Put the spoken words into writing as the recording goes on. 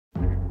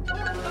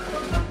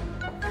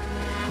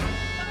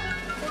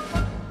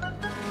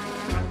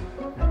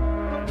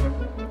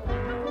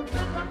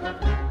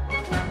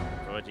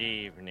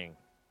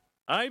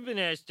I've been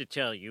asked to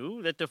tell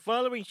you that the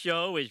following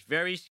show is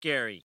very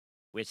scary,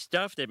 with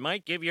stuff that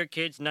might give your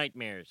kids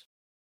nightmares.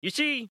 You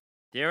see,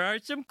 there are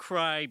some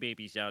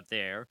crybabies out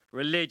there,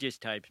 religious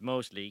types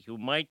mostly, who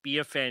might be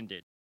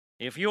offended.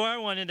 If you are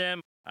one of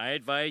them, I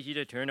advise you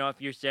to turn off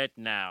your set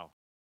now.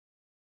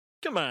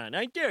 Come on,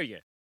 I dare you.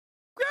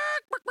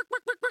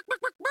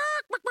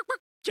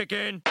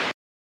 Chicken!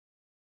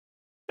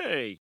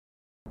 Hey.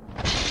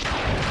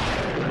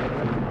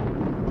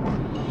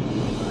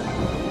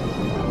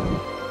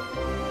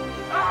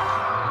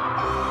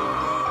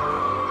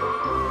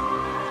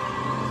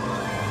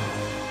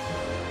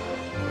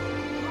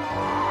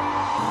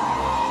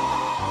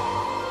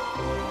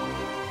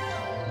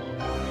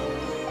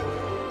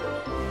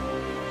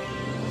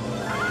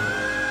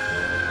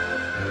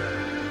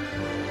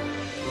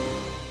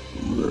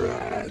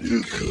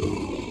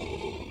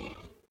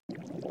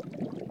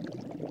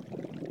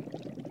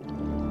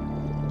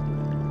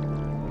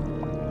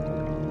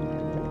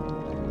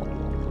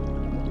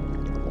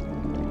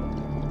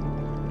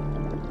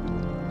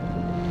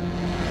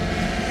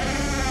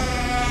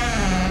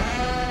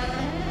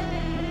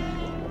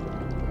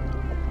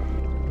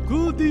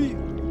 Goldie!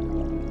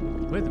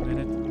 Wait a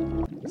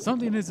minute.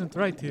 Something isn't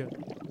right here.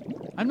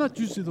 I'm not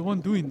usually the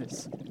one doing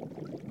this.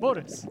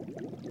 Boris!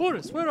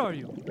 Boris, where are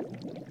you?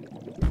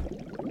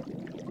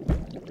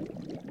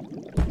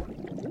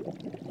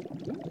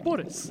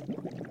 Boris!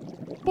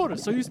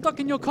 Boris, are you stuck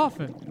in your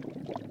coffin?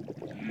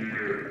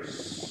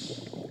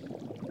 Yes.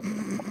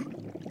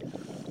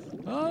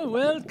 Oh,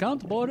 well,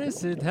 Count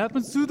Boris, it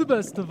happens to the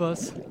best of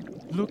us.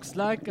 Looks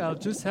like I'll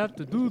just have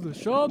to do the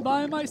show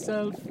by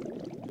myself.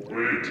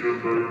 Wait a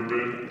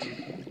moment.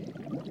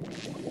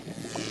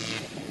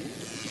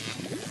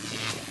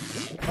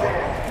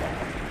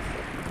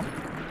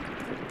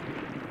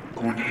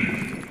 Good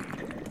evening.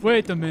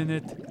 Wait a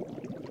minute.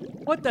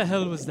 What the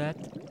hell was that?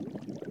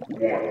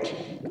 What?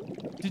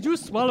 Did you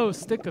swallow a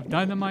stick of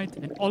dynamite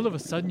and all of a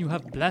sudden you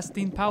have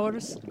blasting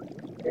powers?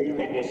 All of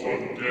us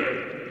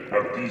undead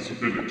have these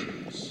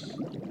abilities.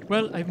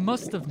 Well, I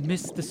must have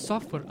missed the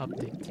software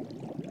update.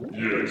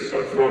 Yes,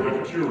 I found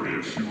it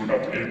curious you were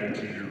not able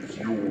to use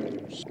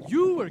yours.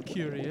 You were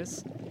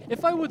curious.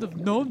 If I would have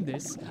known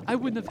this, I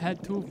wouldn't have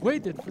had to have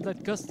waited for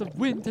that gust of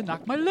wind to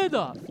knock my lid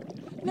off.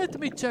 Let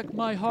me check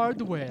my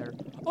hardware.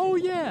 Oh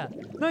yeah,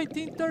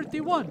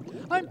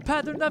 1931. I'm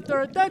patterned after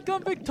a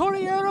dadgum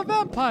Victoria-era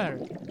vampire.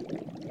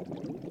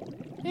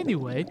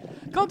 Anyway,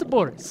 Count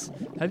Boris,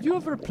 have you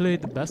ever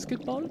played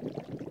basketball?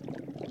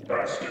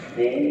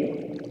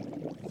 Basketball?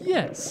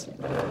 Yes.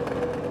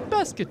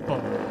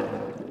 Basketball.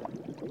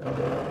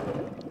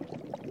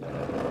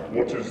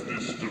 What is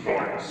this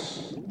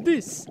device?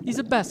 This is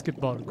a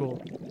basketball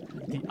goal.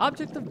 The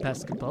object of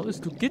basketball is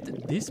to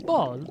get this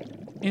ball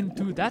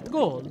into that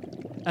goal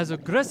as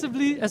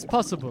aggressively as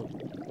possible.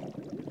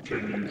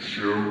 Can you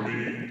show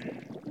me?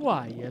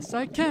 Why, yes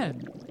I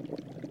can.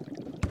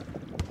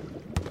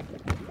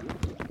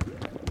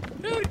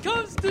 Here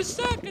comes the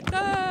shark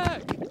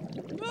attack!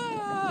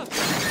 Ah!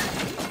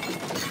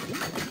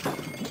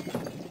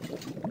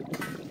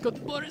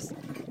 God, Boris,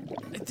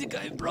 I think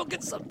I've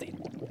broken something.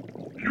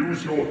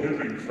 Use your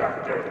healing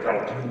factor,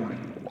 Count Ulee.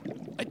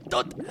 I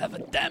don't have a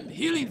damn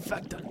healing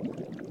factor.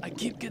 I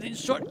keep getting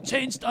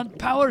shortchanged on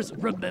powers,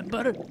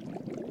 remember?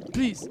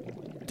 Please,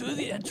 do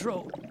the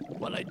intro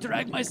while I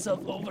drag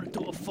myself over to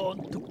a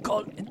phone to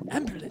call an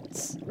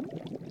ambulance.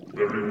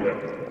 Very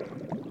well.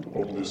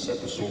 On this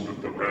episode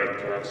of the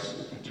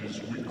Radcast, it is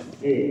week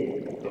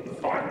 4 of the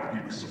 5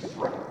 Weeks of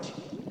Fright.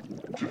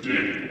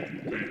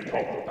 Today, they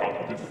talk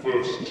about the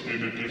first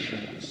 10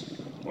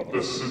 editions of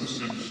the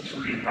Simpsons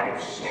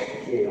Treehouse of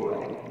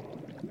Horror.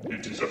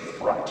 It is a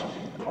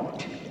frightening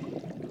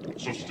cartoon.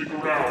 So stick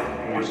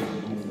around, boys and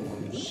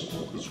ghouls,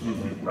 because we'll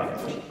be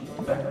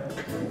right back.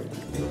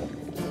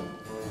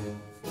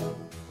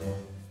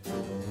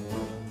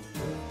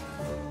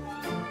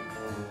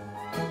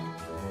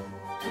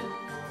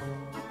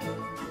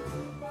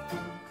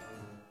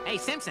 Hey,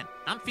 Simpson,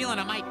 I'm feeling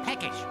a mite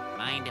peckish.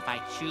 Mind if I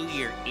chew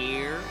your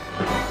ear?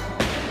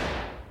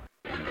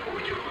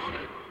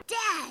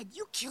 Dad,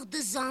 you killed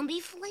the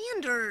zombie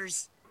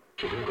Flanders.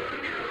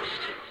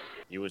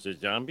 You was a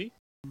zombie?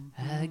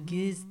 I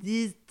guess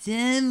this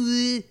time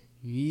we're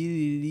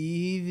really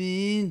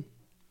leaving.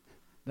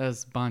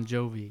 That's Bon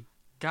Jovi.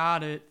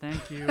 Got it.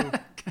 Thank you.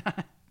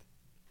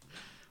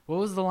 What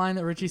was the line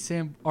that Richie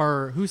Sam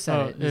or who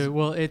said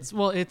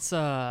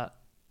it?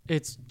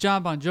 It's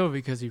John Bon Jovi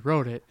because he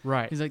wrote it.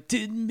 Right. He's like,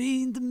 didn't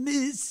mean to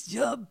miss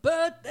your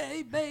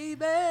birthday,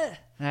 baby.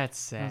 That's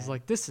sad. I was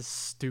like, this is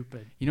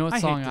stupid. You know what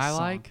I song hate this I song.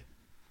 like?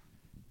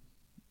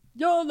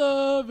 Your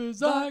love is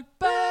like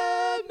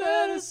bad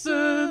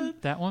medicine.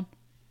 That one?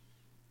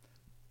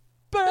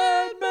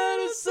 Bad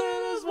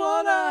medicine is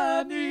what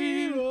I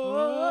need.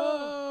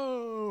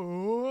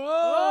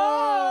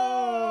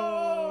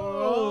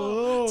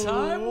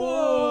 Time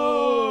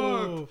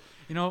War.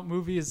 You know what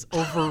movie is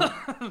over?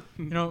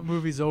 You know what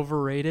movie's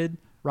overrated?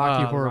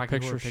 Rocky Horror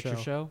Picture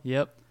Show.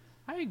 Yep.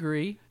 I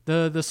agree.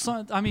 The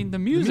song. I mean, the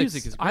music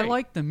music is I great.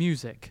 like the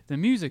music. The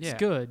music's Yeah.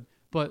 good,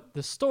 but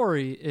the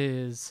story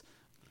is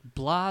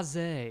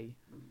blasé.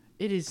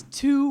 It is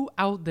too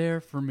out there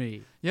for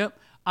me. Yep,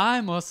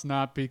 I must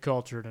not be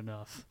cultured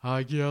enough.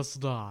 I guess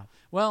not.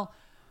 Well,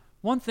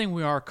 one thing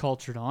we are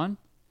cultured on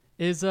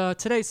is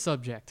today's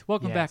subject.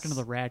 Welcome back into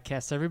the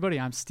Radcast, everybody.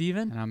 I'm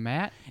Steven. And I'm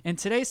Matt. And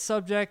today's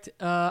subject,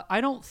 I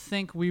don't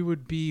think we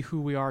would be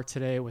who we are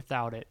today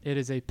without it. It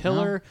is a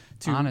pillar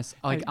to...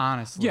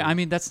 honestly. Yeah, I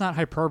mean, that's not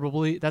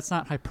hyperbole.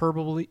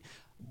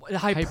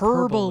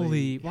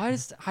 Hyperbole. Why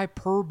is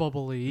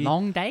hyperbole?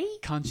 Long day?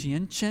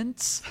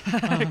 Conscientious,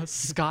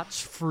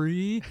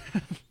 scotch-free,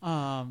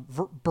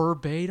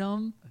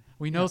 verbatim.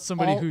 We know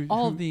somebody who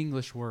all of the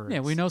English words. Yeah,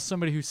 we know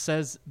somebody who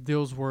says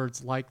those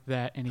words like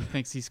that, and he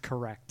thinks he's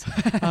correct.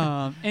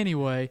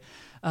 Anyway,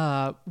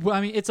 well,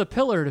 I mean, it's a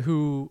pillar to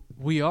who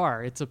we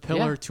are. It's a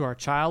pillar to our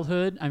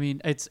childhood. I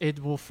mean, it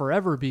will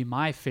forever be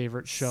my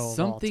favorite show of all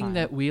Something time.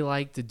 that we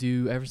like to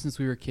do ever since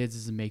we were kids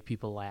is to make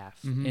people laugh.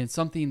 And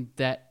something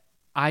that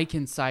I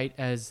can cite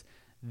as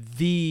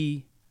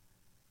the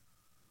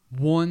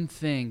one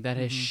thing that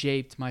has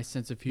shaped my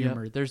sense of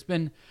humor. There's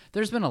been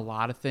a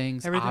lot of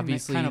things. Everything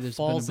obviously, that kind of there's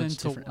falls been a bunch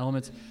into of different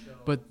elements,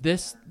 but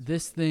this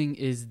thing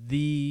is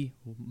the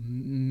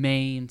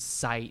main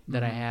site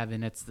that I have,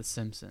 and it's The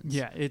Simpsons.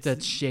 Yeah,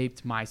 that's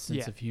shaped my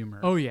sense of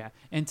humor. Oh yeah,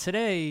 and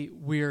today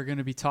we are going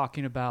to be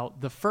talking about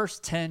the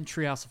first 10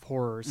 Treehouse of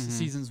Horrors,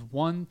 seasons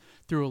 1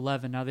 through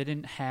 11. Now they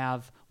didn't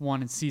have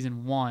one in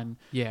season 1.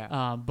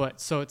 Yeah.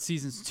 But so it's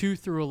seasons 2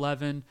 through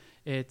 11.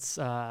 It's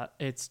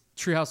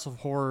Treehouse of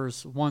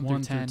Horrors 1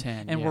 through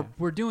 10. And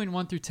we're doing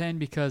 1 through 10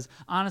 because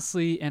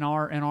honestly, in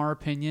our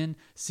opinion,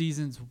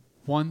 seasons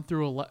 1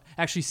 through 11,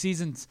 actually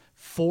seasons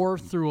 4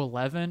 through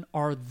 11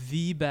 are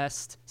the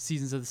best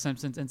seasons of The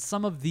Simpsons and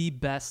some of the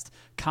best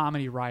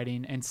comedy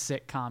writing and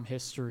sitcom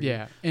history.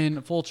 Yeah.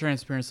 In full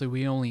transparency,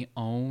 we only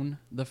own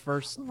the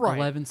first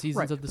 11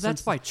 seasons of The Simpsons.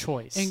 That's by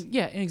choice. And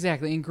yeah,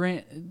 exactly.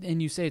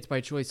 And you say it's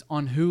by choice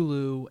on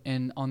Hulu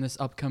and on this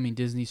upcoming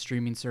Disney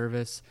streaming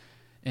service.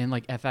 And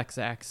like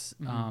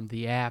FXX,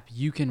 the app,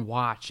 you can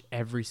watch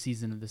every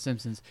season of The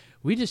Simpsons.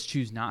 We just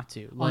choose not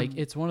to. Like,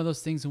 it's one of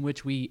those things in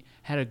which we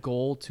had a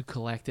goal to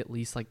collect at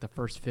least like the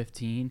first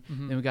 15.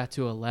 Then we got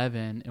to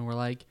 11, and we're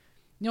like,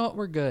 you know what,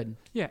 we're good.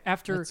 Yeah,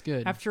 That's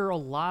good. After a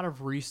lot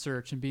of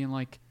research and being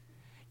like,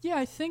 yeah,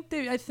 I think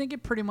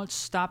it pretty much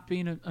stopped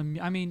being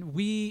I mean,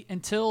 we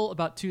until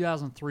about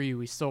 2003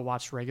 we still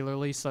watched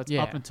regularly, so it's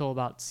up until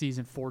about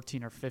season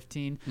 14 or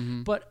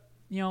 15. But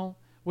you know,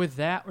 with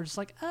that, we're just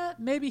like,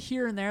 maybe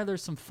here and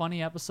there's some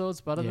funny episodes,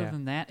 but other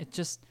than that,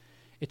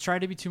 it tried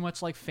to be too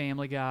much like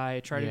Family Guy.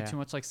 It tried to be too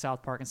much like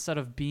South Park instead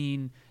of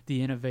being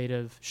the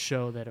innovative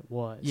show that it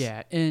was.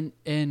 Yeah,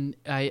 and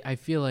I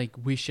feel like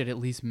we should at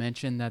least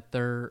mention that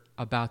they're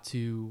about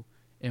to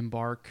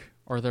embark,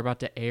 or they're about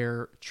to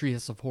air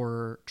Treehouse of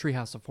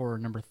Horror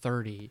number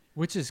 30.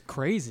 Which is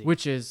crazy.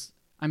 Which is,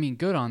 I mean,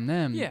 good on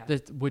them. Yeah.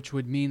 Which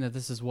would mean that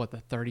this is,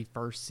 the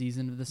 31st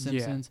season of The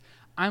Simpsons. Yeah.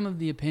 I'm of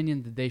the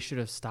opinion that they should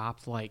have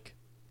stopped like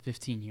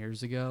 15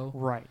 years ago.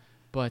 Right.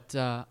 But,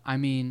 I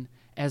mean,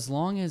 as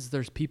long as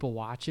there's people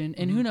watching,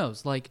 and who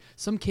knows, like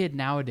some kid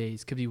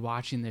nowadays could be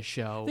watching this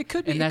show. It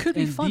could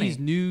be funny. These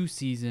new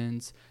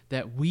seasons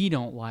that we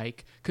don't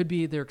like could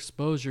be their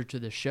exposure to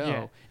the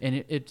show. Yeah.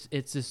 And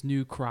it's this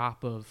new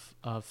crop of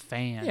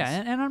fans. Yeah,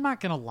 and I'm not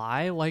going to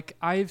lie. Like,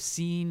 I've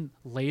seen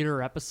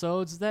later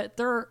episodes that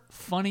there are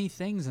funny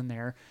things in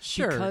there.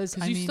 Sure, because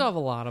you still have a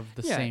lot of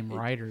the same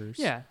writers.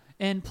 Yeah.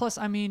 And plus,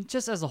 I mean,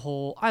 just as a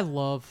whole, I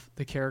love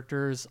the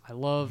characters. I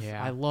love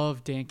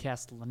Dan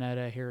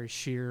Castellaneta, Harry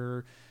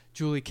Shearer,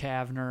 Julie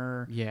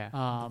Kavner. Yeah,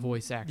 the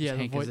voice actors.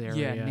 Hank Azaria.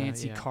 Yeah,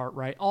 Nancy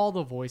Cartwright. All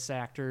the voice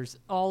actors.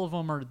 All of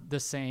them are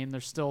the same.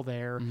 They're still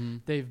there.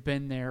 They've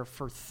been there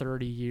for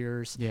 30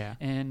 years. Yeah,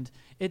 and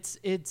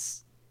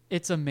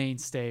it's a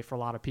mainstay for a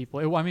lot of people.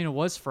 It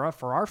was for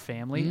our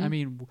family. I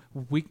mean,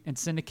 in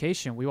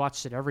syndication, we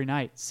watched it every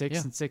night,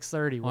 6 and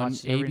 6:30.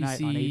 Watched it every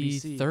night on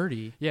ABC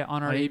 30. Yeah,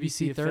 on our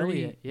ABC 30.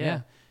 Affiliate.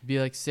 Yeah. It'd be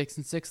like 6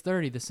 and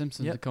 6:30. The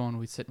Simpsons would go, and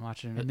we'd sit and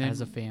watch it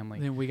as a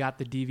family. Then we got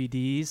the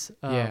DVDs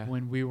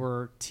when we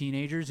were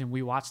teenagers, and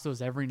we watched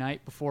those every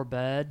night before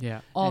bed.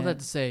 Yeah. All that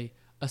to say,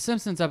 a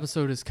Simpsons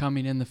episode is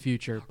coming in the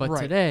future, but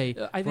today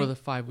for the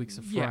 5 weeks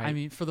of Fright. Yeah, I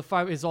mean, for the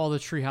 5 is all the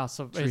Treehouse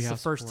of it's the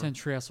first 10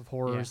 Treehouse of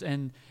Horrors,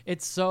 and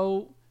it's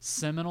so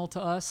seminal to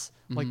us,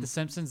 like the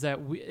Simpsons, that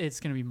it's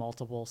going to be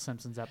multiple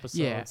Simpsons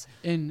episodes.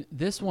 Yeah, and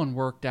this one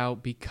worked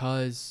out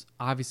because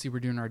obviously we're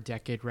doing our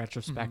decade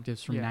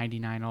retrospectives from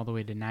 99 all the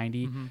way to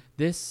 90.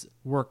 This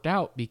worked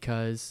out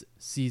because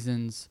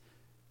seasons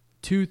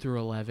 2 through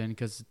 11,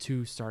 because the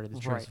 2 started the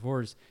Treehouse of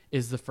Horrors,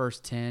 is the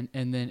first 10,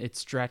 and then it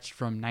stretched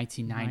from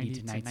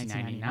 1990 to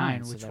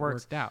 1999, which so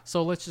worked out.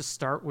 So let's just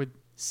start with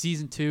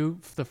season 2,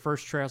 the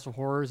first Treehouse of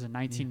Horrors in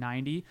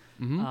 1990.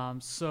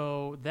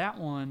 So that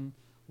one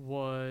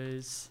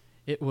was...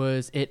 It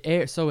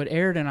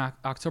aired on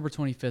October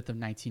 25th of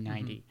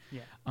 1990.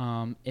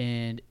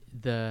 And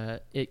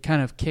it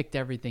kind of kicked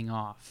everything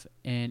off,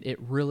 and it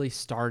really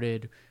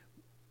started...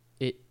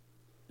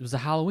 was a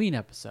Halloween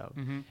episode,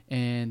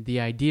 and the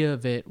idea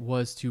of it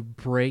was to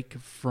break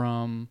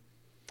from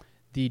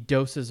the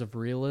doses of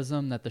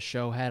realism that the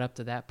show had up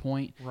to that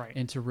point, Right.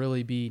 and to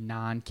really be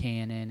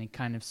non-canon and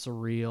kind of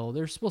surreal.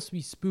 They're supposed to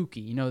be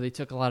spooky. You know, they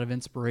took a lot of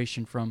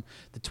inspiration from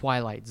the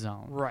Twilight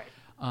Zone, Right.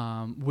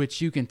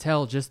 which you can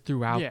tell just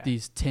throughout Yeah.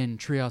 these 10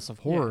 Treehouse of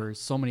Horrors.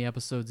 So many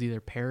episodes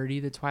either parody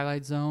the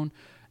Twilight Zone,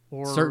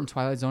 Or certain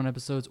Twilight Zone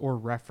episodes, or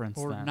reference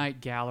or them. Night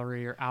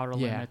Gallery or Outer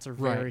Yeah, Limits are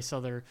right. very so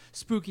they're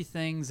spooky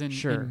things in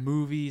Sure.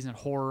 movies and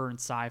horror and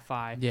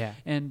sci-fi. Yeah.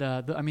 And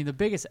the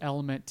biggest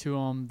element to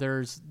them,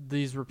 there's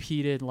these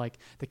repeated, like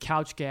the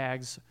couch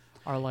gags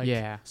are like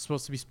Yeah.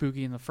 supposed to be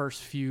spooky. In the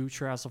first few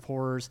Treehouse of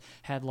Horrors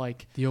had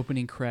like The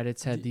opening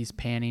credits had these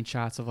panning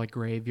shots of like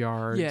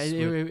graveyards. yeah,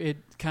 with- it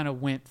kind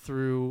of went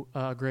through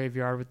a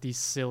graveyard with these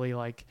silly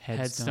like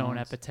headstone Headstones.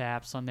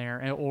 epitaphs on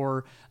there,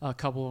 or a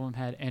couple of them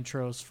had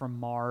intros from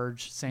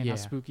Marge saying how Yeah.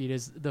 spooky it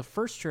is. The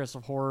first Treehouse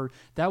of Horror,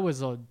 that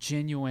was a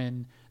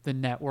genuine, the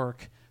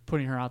network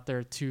putting her out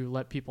there to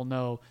let people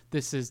know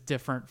this is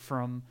different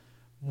from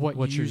what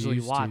you you're usually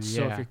used to, watch.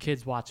 So if yeah. your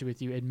kids watch it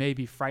with you, it may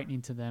be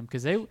frightening to them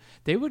because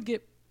they would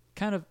get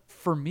kind of,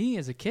 for me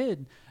as a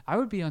kid, I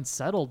would be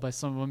unsettled by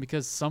some of them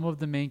because some of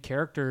the main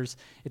characters,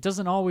 it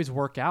doesn't always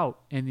work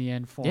out in the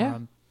end for Yeah.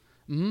 them.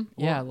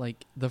 Yeah,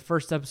 like the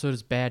first episode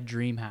is Bad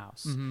Dream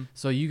House.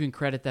 So you can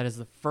credit that as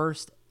the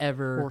first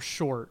ever Or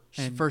short.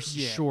 first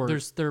short.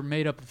 They're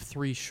made up of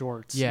 3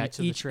 shorts. Yeah, each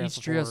of the Treehouse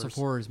of Treehouse of Horrors.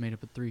 Horror is made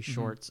up of 3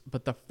 shorts,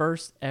 but the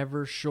first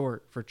ever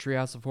short for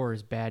Treehouse of Horror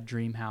is Bad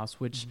Dream House,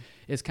 which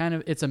is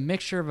it's a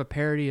mixture of a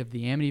parody of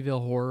the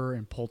Amityville Horror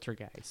and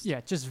Poltergeist.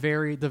 Yeah, just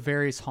the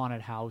various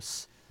haunted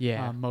house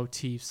Yeah.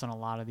 motifs on a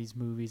lot of these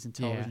movies and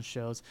television Yeah.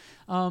 shows.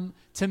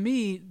 To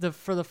me,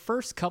 for the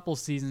first couple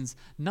seasons,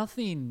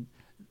 nothing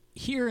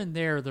here and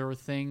there were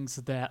things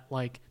that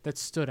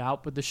stood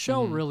out, but the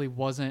show really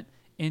wasn't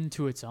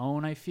into its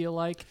own. I feel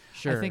like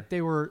I think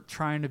they were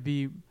trying to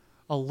be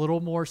a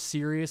little more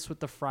serious with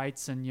the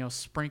frights and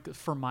sprinkle,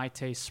 for my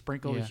taste,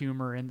 sprinkle the Yeah.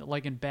 humor. And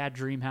like in Bad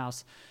Dream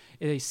House,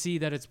 they see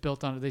that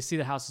they see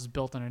the house is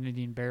built on an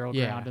Indian burial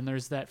Yeah. ground, and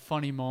there's that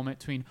funny moment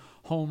between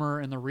Homer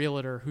and the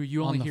realtor, who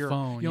you On only the hear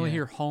phone, you only yeah.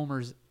 hear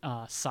Homer's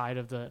side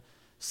of the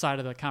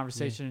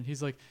conversation, and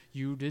he's like,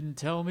 "You didn't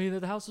tell me that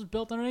the house was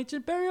built on an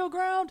ancient burial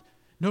ground."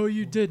 No,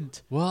 you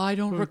didn't. Well, I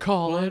don't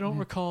recall Well, it. I don't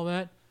recall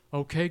that.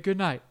 Okay, good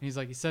night. And he's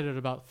like, he said it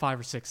about 5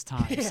 or 6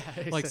 times.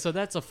 So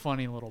that's a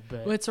funny little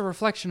bit. Well, it's a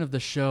reflection of the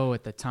show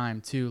at the time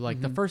too.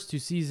 Like the first 2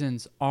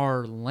 seasons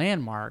are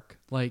landmark.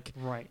 Like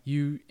Right.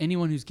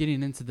 anyone who's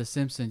getting into the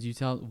Simpsons,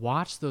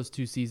 watch those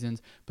 2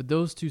 seasons, but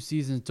those 2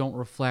 seasons don't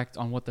reflect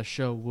on what the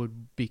show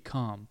would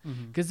become.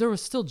 Because there was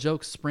still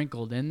jokes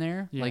sprinkled in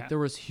there. Yeah. Like there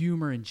was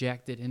humor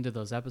injected into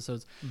those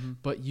episodes,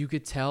 but you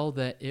could tell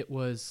that it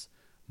was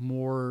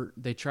more,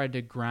 they tried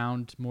to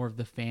ground more of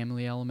the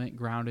family element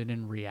grounded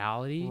in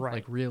reality, Right.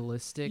 like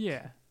realistic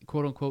Yeah.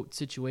 quote unquote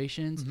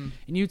situations, and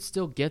you'd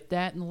still get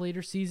that in the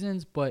later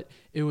seasons, but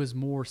it was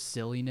more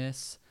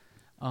silliness,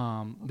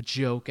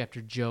 joke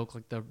after joke.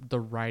 Like the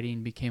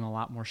writing became a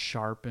lot more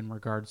sharp in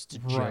regards to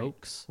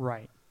jokes.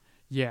 Right.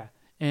 Yeah.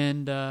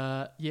 And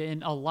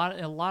and a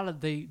lot of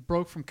they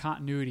broke from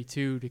continuity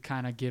too, to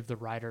kind of give the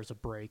writers a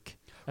break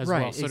as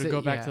Right, well. So to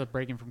go back yeah. to the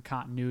breaking from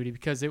continuity,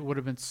 because it would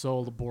have been so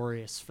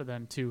laborious for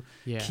them to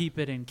Yeah. keep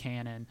it in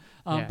canon.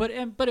 Yeah. But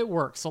it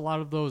works. A lot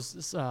of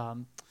those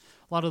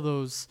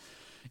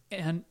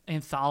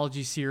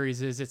anthology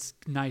series, it's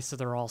nice that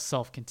they're all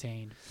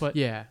self-contained. But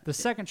Yeah. the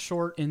second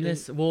short In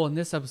this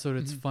episode,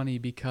 it's funny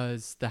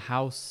because the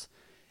house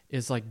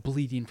is like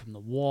bleeding from the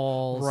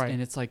walls, Right.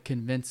 and it's like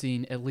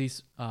convincing at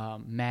least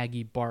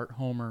Maggie, Bart,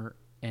 Homer,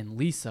 and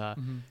Lisa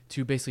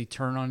to basically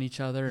turn on each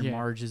other. And Yeah.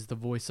 Marge is the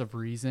voice of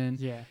reason.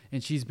 Yeah.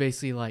 And she's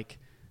basically like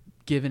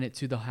giving it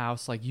to the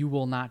house, like, you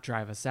will not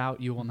drive us out,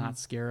 you will not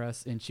scare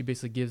us. And she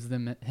basically gives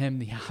him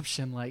the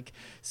option, like,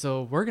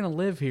 so we're gonna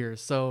live here,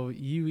 so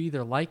you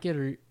either like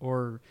it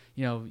or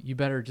you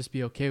better just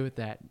be okay with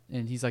that.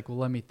 And he's like, well,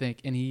 let me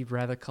think. And he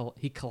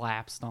he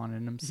collapsed on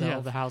it himself. Yeah,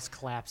 the house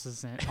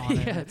collapses on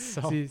it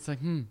itself. See, it's like,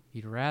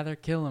 he'd rather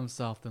kill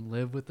himself than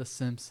live with the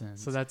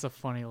Simpsons. So that's a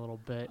funny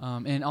little bit.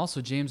 And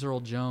also James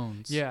Earl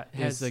Jones,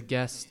 has-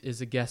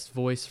 is a guest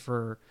voice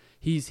for.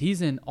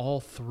 He's in all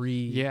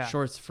 3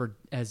 shorts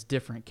as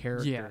different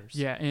characters.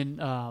 Yeah,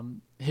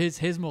 and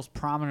his most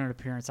prominent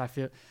appearance, I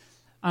feel,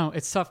 I don't know,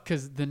 it's tough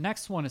because the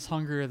next one is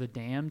Hungry or the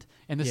Damned,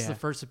 and this is the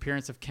first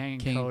appearance of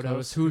Kang and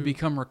Kodos, who would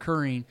become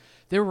recurring.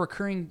 They were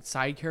recurring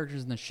side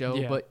characters in the show,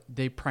 Yeah. but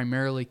they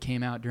primarily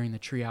came out during the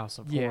Treehouse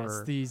of Yeah, Horror.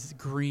 it's these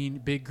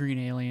big green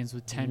aliens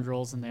with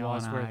tendrils, and they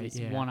always wear One-eye, these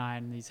yeah. one eye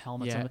and these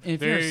helmets. Yeah, On and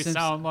if you're a they Simpson-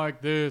 sound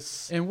like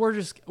this. And we're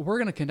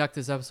gonna conduct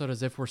this episode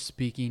as if we're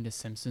speaking to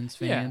Simpsons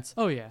fans.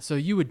 Oh, yeah. So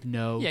you would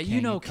know. Yeah, Kang you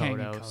know and Kang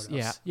and Kodos.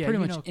 Kodos. Yeah, pretty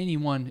you much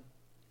know-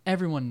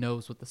 everyone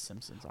knows what the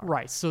Simpsons are.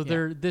 Right, so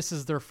this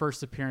is their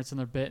first appearance in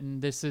their bit,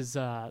 and this is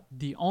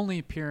the only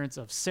appearance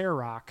of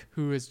Sarok,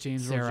 who is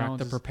James Earl Sarah, Jones'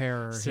 the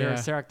preparer. Sarah, yeah.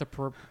 Sarah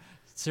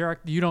Serac,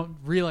 you don't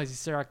realize he's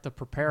Serac the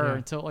Preparer Yeah.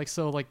 until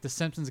the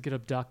Simpsons get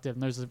abducted,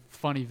 and there's a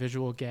funny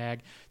visual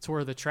gag to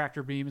where the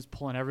tractor beam is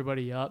pulling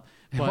everybody up.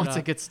 And But once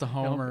it gets to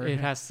Homer, it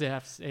has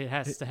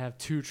to have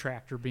two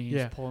tractor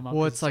beams pull him up.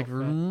 Well, 'cause it's like so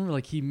fat.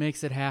 like he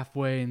makes it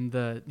halfway, and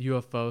the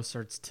UFO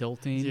starts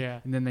tilting. Yeah.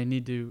 and then they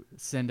need to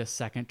send a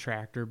second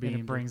tractor beam.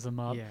 And it brings them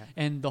up. Yeah.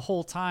 And the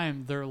whole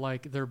time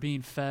they're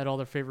being fed all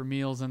their favorite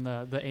meals, and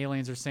the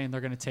aliens are saying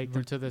they're going to take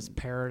them to this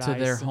paradise, to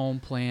their home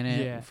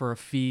planet Yeah. for a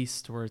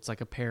feast where it's like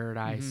a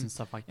paradise and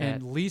stuff like that.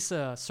 And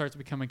Lisa starts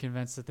becoming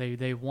convinced that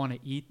they want to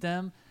eat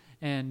them.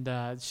 And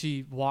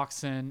she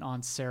walks in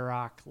on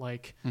Serac,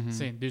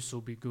 saying, "This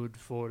will be good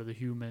for the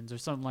humans," or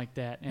something like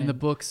that. In the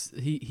books,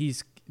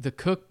 the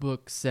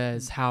cookbook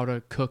says how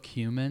to cook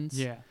humans.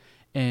 Yeah.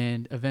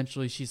 And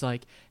eventually she's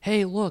like,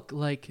 "Hey, look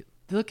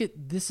at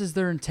this is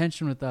their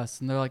intention with us."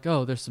 And they're like,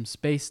 "Oh, there's some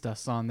space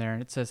dust on there,"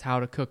 and it says how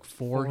to cook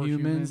for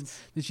humans.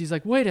 Then she's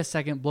like, "Wait a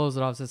second," blows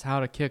it off, says how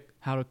to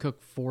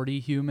cook 40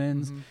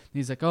 humans. And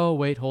he's like, "Oh,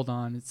 wait, hold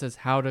on. It says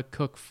how to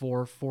cook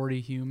for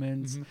 40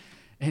 humans."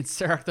 And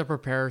Serac the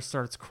Preparer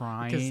starts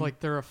crying because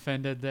they're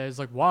offended. That it's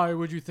like, "Why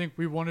would you think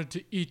we wanted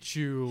to eat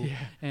you?" Yeah.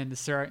 And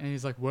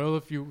he's like, "Well,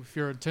 if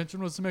your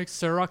intention was to make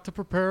Serac the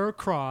Preparer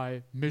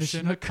cry,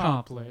 mission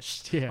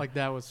accomplished." Yeah.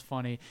 That was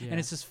funny. Yeah. And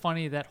it's just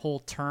funny that whole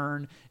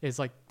turn is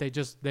like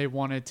they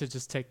wanted to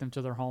just take them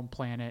to their home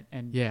planet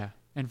and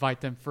invite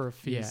them for a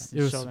feast. it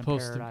and was show them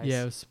supposed paradise. to.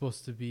 Yeah, it was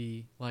supposed to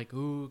be like,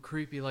 ooh,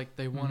 creepy, like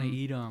they want to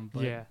eat them.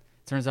 But Yeah.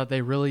 turns out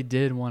they really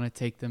did want to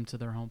take them to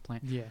their home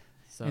planet. Yeah.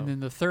 So And then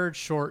the third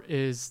short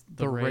is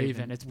The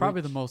Raven. It's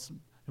probably the most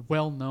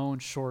well-known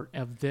short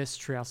of this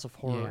Treehouse of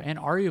Horror, Yeah. and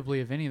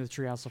arguably of any of the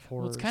Treehouse of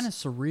Horrors. Well, it's kind of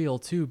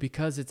surreal too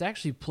because it's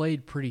actually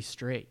played pretty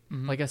straight.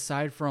 Like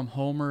aside from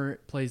Homer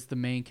plays the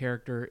main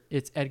character,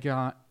 it's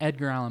Edgar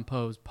Allan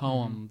Poe's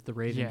poem, The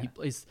Raven. Yeah. He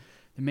plays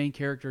the main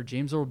character.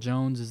 James Earl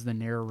Jones is the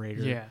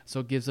narrator. Yeah. So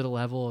it gives it a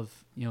level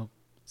of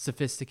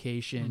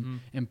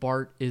sophistication. And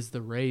Bart is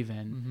the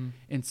Raven.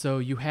 And so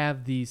you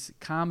have these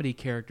comedy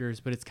characters,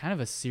 but it's kind of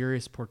a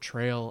serious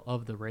portrayal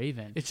of the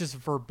Raven. It's just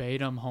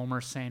verbatim Homer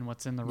saying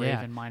what's in The Yeah.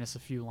 Raven minus a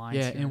few lines.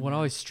 Yeah, here and what there.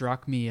 always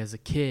struck me as a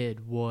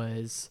kid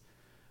was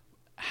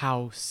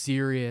how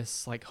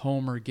serious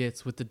Homer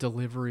gets with the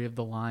delivery of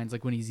the lines,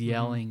 like when he's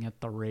yelling at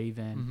the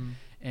Raven,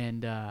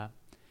 and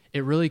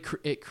it really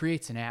it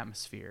creates an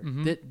atmosphere.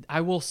 That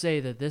I will say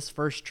that this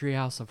first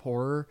Treehouse of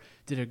Horror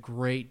did a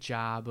great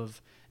job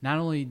of not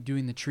only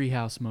doing the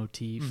treehouse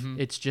motif,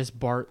 it's just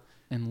Bart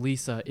and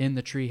Lisa in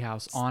the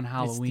treehouse on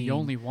Halloween. It's the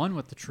only one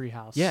with the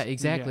treehouse. Yeah,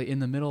 exactly. In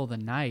the middle of the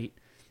night,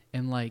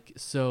 and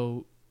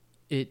so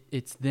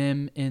it's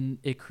them, and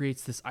it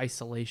creates this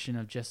isolation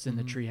of just in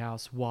the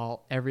treehouse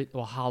while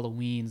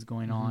Halloween's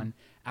going on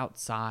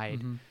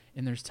outside,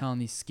 and there's telling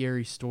these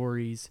scary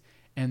stories,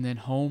 and then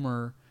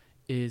Homer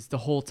is the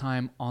whole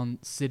time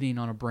sitting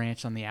on a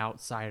branch on the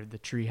outside of the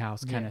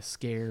treehouse, kind of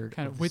scared,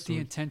 kind of with the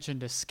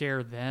intention to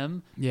scare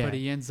them. Yeah. But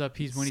he ends up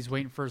when he's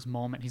waiting for his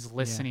moment, he's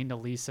listening to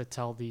Lisa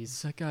tell these.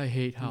 It's like, I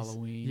hate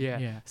Halloween.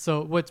 Yeah.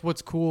 So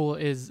what's cool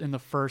is in the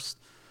first,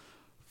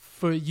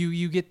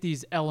 you get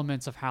these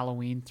elements of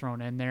Halloween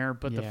thrown in there,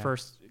 but the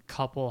first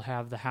couple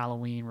have the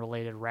Halloween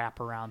related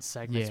wraparound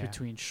segments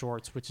between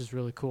shorts, which is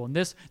really cool. And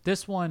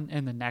this one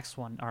and the next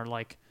one are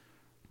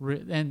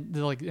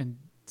and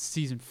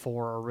season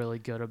 4 are really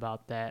good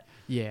about that.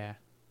 Yeah.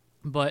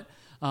 But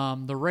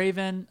the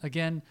Raven,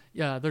 again,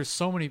 there's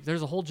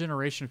a whole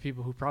generation of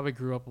people who probably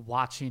grew up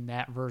watching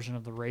that version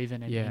of the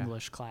Raven in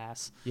English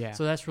class. Yeah.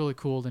 So that's really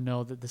cool to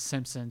know that the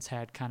Simpsons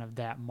had kind of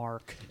that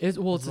mark. It's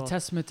a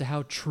testament to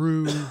how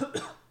true,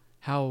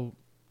 how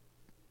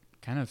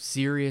kind of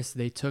serious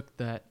they took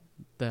the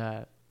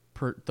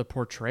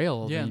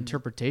portrayal, the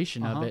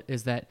interpretation of it,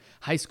 is that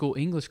high school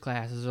English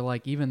classes are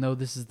like, even though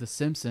this is the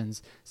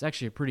Simpsons, it's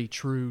actually a pretty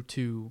true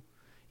to,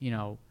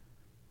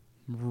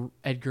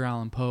 Edgar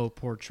Allan Poe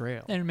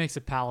portrayal. And it makes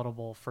it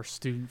palatable for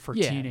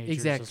teenagers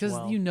exactly, as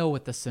well. because you know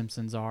what the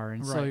Simpsons are,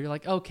 and so you're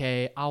like,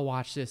 okay, I'll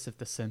watch this if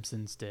the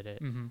Simpsons did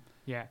it.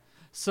 Yeah.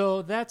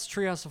 So that's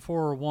Treehouse of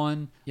Horror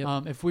 1.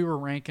 Yep. If we were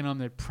ranking them,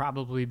 it'd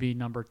probably be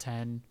number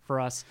 10 for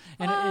us.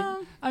 And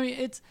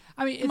it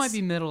might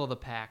be middle of the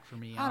pack for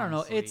me. I don't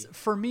know. honestly.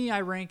 For me,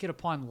 I rank it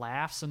upon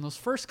laughs. And those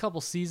first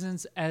couple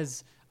seasons,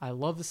 as I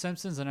love The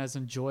Simpsons and as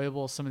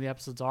enjoyable as some of the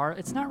episodes are,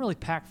 it's not really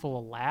packed full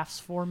of laughs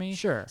for me.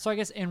 Sure. So I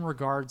guess in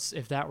regards,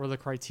 if that were the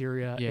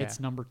criteria, it's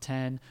number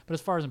 10. But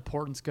as far as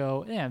importance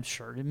go, I'm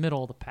sure,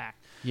 middle of the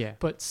pack. Yeah.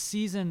 But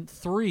season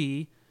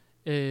 3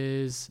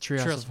 is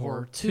Treehouse of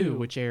Horror 2,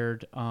 which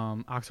aired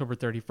October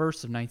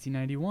 31st of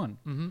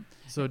 1991.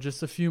 So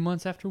just a few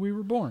months after we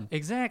were born.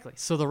 Exactly.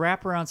 So the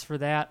wraparounds for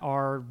that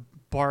are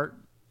Bart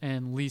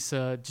and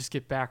Lisa just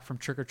get back from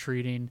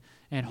trick-or-treating,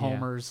 and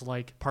Homer's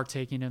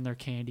partaking in their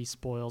candy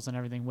spoils and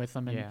everything with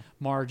them, and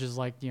Marge is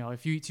like,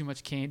 if you eat too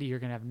much candy, you're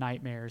gonna have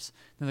nightmares.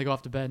 Then they go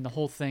off to bed, and the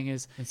whole thing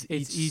is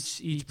it's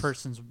each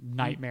person's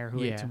nightmare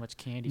who ate too much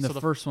candy. And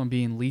the first one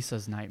being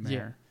Lisa's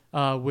nightmare.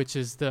 Which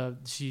is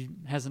she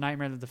has a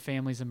nightmare that the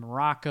family's in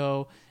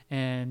Morocco,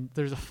 and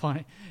there's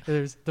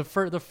the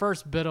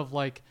first bit of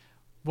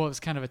what was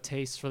kind of a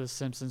taste for The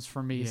Simpsons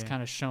for me is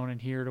kind of shown in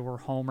here, to where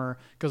Homer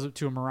goes up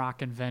to a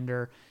Moroccan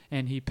vendor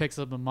and he picks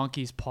up a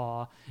monkey's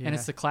paw, and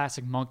it's the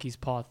classic monkey's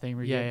paw thing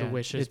where you get the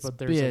wishes. It's, but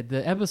there's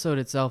the episode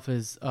itself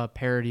is a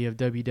parody of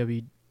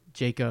W.W.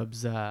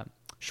 Jacobs'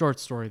 short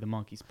story, The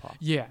Monkey's Paw.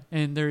 Yeah,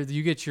 and there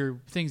you get your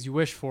things you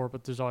wish for,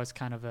 but there's always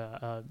kind of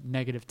a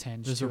negative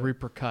tinge. There's to a it.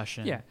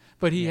 repercussion. Yeah,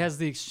 but he has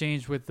the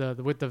exchange with the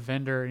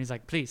vendor, and he's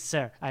like, "Please,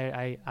 sir,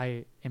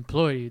 I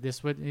implore you,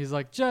 this would." He's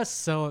like,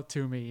 "Just sell it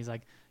to me." He's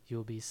like,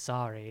 "You'll be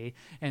sorry."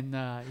 And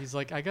he's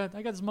like, "I got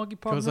this monkey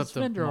paw from this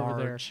vendor over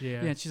there."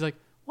 Yeah, and she's like,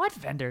 "What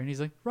vendor?" And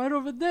he's like, "Right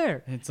over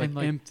there." And it's like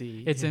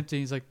empty. It's empty.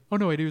 He's like, "Oh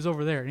no, wait, he was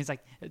over there." And he's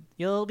like,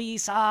 "You'll be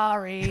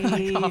sorry."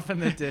 Like off in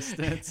the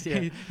distance.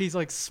 Yeah, he's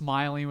like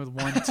smiling with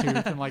one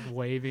tooth and like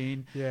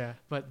waving. Yeah,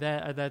 but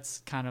that's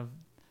kind of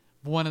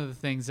one of the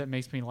things that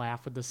makes me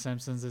laugh with The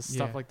Simpsons is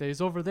stuff like that.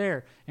 He's over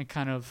there and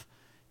kind of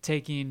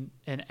taking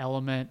an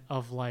element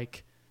of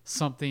like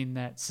something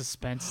that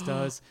Suspense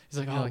does. He's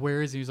like, "Oh,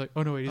 where is he?" He's like,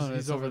 "Oh no, wait,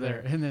 he's over there."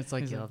 And it's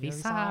like, "You'll be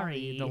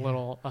sorry." The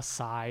little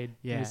aside.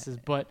 Yeah.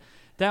 But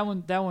that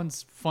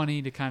one's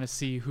funny to kind of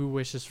see who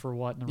wishes for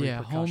what and the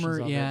repercussions Homer.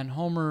 of it. And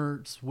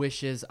Homer's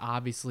wishes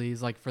obviously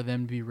is like for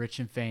them to be rich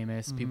and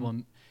famous. People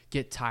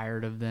get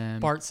tired of them.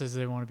 Bart says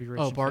they want to be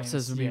rich. and Bart famous.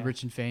 says to be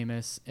rich and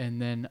famous,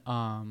 and then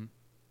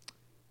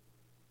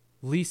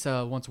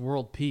Lisa wants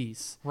world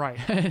peace. Right.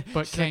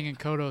 But Kang and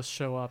Kodos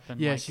show up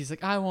and she's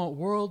like, "I want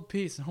world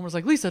peace," and Homer's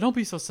like, "Lisa, don't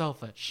be so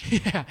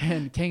selfish." Yeah.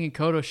 And Kang and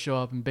Kodos show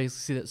up and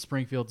basically see that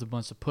Springfield's a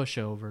bunch of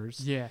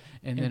pushovers. Yeah.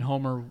 And then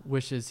Homer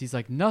wishes, he's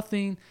like,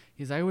 nothing.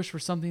 I wish for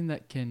something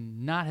that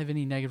can not have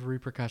any negative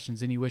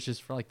repercussions, and he wishes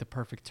for like the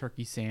perfect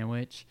turkey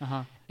sandwich.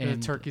 And the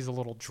turkey's a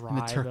little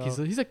dry.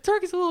 He's like,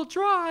 "Turkey's a little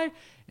dry."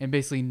 And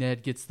basically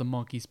Ned gets the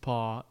monkey's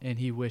paw, and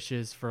he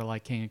wishes for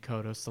like King and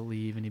Kodos to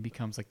leave, and he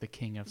becomes like the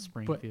king of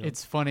Springfield. But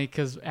it's funny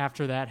because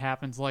after that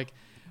happens, like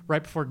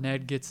right before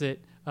Ned gets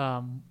it,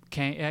 I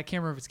can't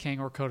remember if it's Kang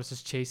or Kodos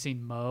is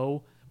chasing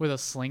Mo with a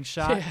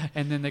slingshot,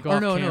 and then they go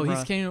off camera. No,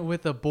 he's came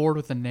with a board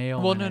with a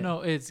nail. Well,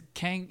 no, it's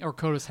Kang or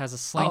Kodos has a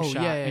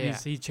slingshot, and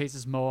he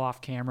chases Mo off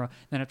camera.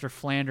 Then after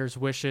Flanders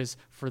wishes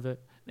for the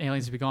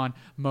aliens to be gone,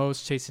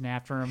 Mo's chasing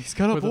after him. He's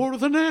got a board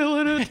with a nail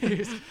in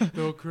it.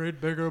 They'll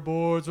create bigger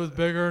boards with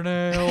bigger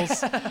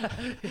nails.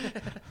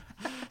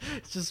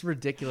 It's just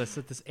ridiculous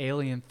that this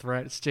alien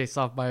threat is chased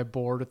off by a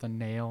board with a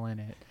nail in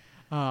it.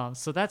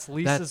 So that's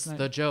Lisa's. That's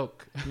the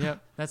joke.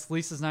 Yep, that's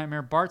Lisa's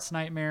nightmare. Bart's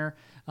nightmare.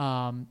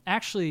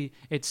 Actually,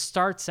 it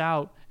starts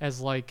out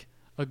as like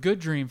a good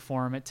dream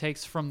for him. It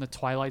takes from the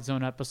Twilight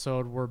Zone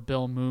episode where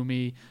Bill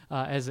Mumy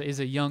is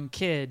a young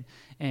kid,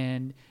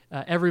 and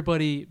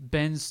everybody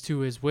bends to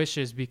his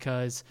wishes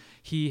because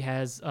he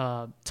has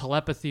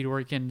telepathy where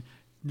he can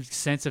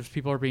sense if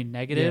people are being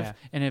negative,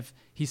 and if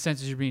he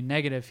senses you're being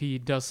negative, he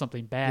does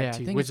something bad to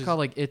you. I think it's called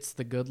like It's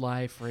the Good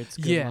Life or It's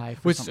Good Life.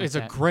 Or which is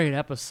a great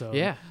episode.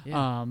 Yeah.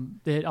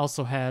 It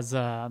also has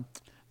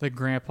the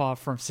grandpa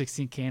from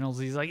 16 Candles.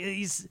 He's like,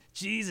 he's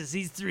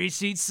 3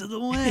 sheets to the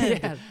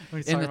wind.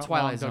 In the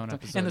Twilight Zone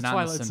episode, in the not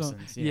Twilight in the Zone.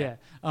 Simpsons.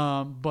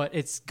 But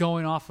it's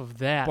going off of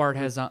that. Bart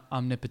has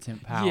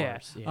omnipotent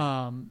powers.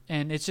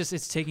 And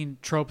it's taking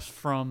tropes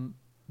from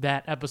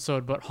that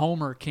episode, but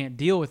Homer can't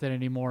deal with it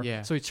anymore.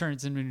 So he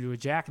turns him into a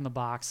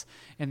Jack-in-the-Box,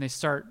 and they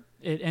start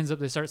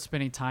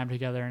spending time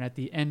together. And at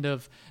the end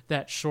of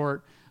that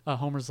short,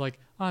 Homer's like,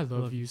 "I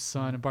love you,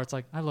 son," and Bart's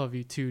like, "I love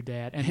you too,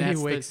 Dad." And he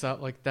wakes up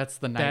like that's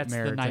the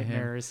nightmare. That's the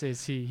nightmare. To him.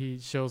 Is he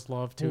shows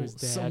love to his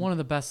dad. So one of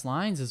the best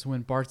lines is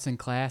when Bart's in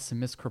class and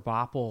Miss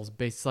Krabappel's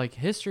based like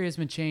history has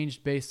been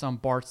changed based on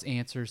Bart's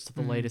answers to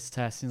the latest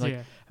test. And he's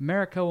like,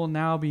 "America will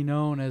now be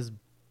known as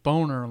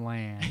Boner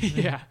Land."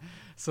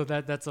 So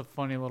that's a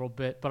funny little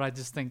bit, but I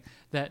just think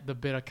that the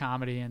bit of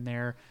comedy in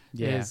there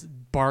is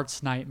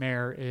Bart's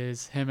nightmare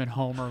is him and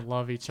Homer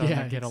love each other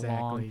and get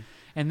along.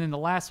 And then the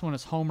last one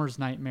is Homer's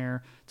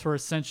nightmare, to where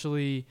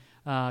essentially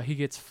he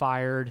gets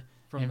fired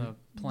from the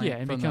plant,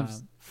 and from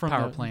becomes the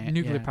power plant,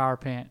 nuclear power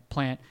plant,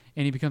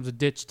 and he becomes a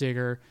ditch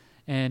digger.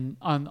 And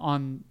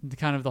on the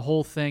kind of the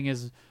whole thing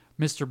is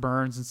Mr.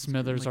 Burns and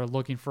Smithers are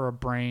looking for a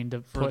brain to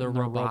put the in their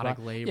robotic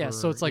robot. labor. Yeah,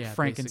 so it's like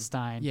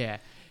Frankenstein.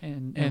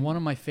 And one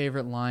of my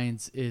favorite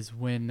lines is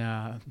when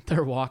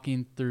they're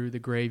walking through the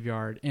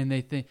graveyard and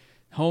they think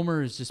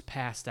Homer is just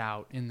passed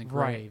out in the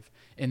grave,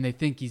 and they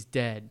think he's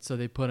dead, so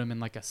they put him in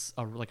like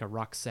a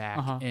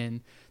rucksack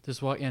and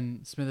just walk.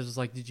 And Smithers is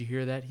like, "Did you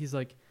hear that?" He's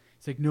like,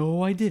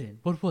 "No, I didn't.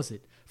 What was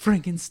it?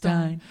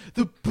 Frankenstein,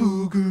 the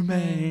Booger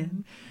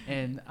Man."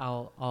 And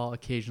I'll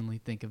occasionally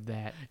think of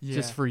that.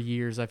 Just for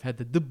years, I've had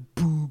the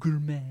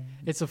Booger Man.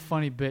 It's a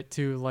funny bit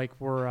too, like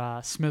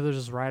where Smithers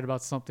is right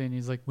about something. And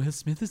he's like, "Well,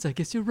 Smithers, I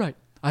guess you're right.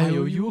 I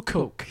owe you a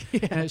Coke."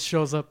 And it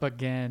shows up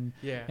again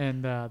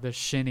in the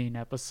Shinning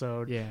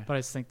episode. But I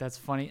just think that's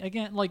funny.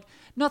 Again, like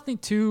nothing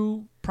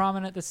too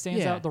prominent that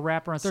stands out. The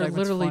wraparound They're segment's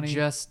literally funny.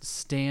 just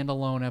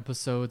standalone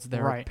episodes that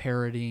are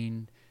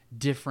parodying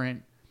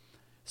different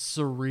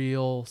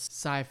surreal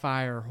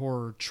sci-fi or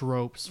horror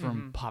tropes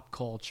from pop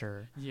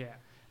culture.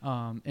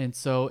 And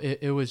so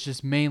it was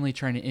just mainly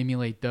trying to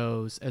emulate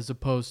those as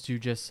opposed to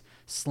just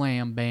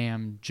slam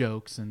bam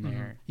jokes in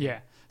there. Yeah.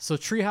 So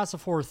Treehouse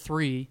of Horror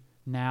 3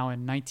 now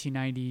in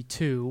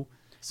 1992.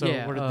 So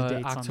what are the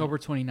dates October on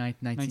that? 29th,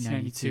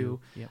 1992.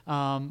 Yep.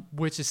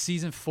 Which is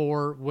season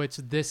 4, which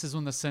this is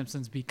when The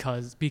Simpsons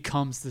becomes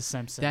The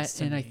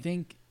Simpsons. I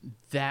think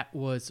that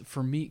was,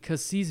 for me,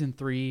 because season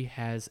 3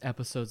 has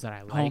episodes that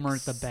I like. Homer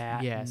at the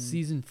Bat. Yeah,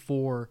 season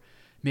 4,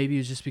 maybe it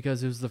was just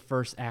because it was the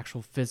first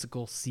actual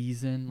physical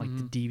season, like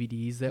the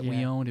DVDs that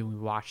we owned, and we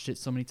watched it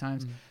so many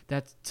times.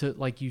 That's,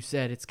 like you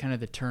said, it's kind of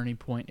the turning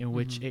point in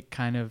which it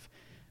kind of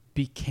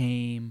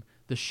became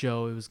the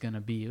show it was going to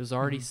be. It was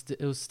already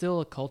it was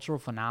still a cultural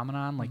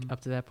phenomenon, like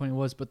up to that point it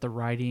was, but the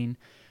writing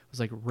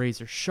was like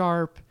razor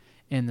sharp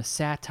and the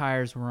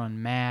satires were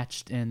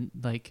unmatched, and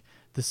like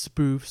the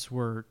spoofs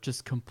were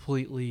just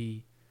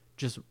completely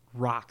just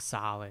rock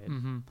solid.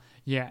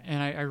 Yeah,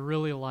 and I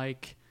really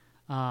like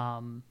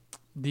the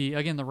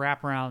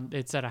wraparound.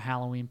 It's at a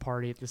Halloween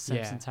party at the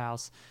Simpsons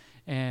house,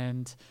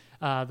 and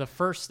the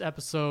first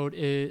episode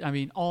is,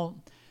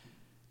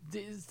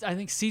 I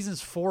think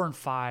seasons 4 and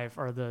 5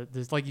 are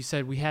like you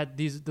said, we had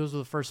those were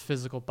the first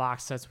physical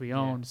box sets we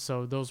owned,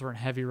 so those were in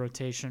heavy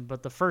rotation.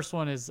 But the first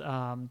one is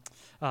Clown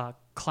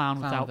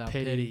Without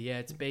Pity. Yeah,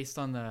 it's based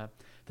on the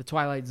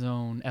Twilight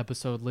Zone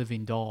episode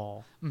Living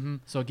Doll.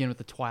 So again, with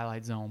the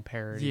Twilight Zone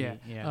parody.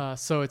 Yeah.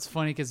 So it's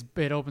funny because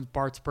it opens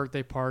Bart's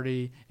birthday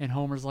party, and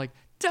Homer's like,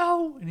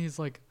 "Dough," and he's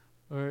like,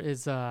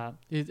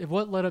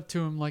 what led up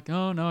to him like,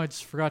 "Oh no, I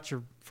just forgot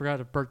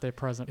a birthday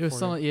present." It was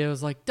something. Yeah, it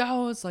was like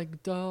Dough. It's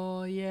like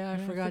Dough. Yeah, I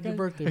forgot your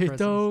birthday present.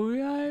 Dough,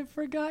 I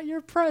forgot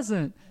your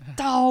present.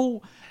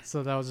 Dough.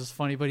 So that was just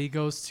funny. But he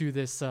goes to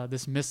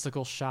this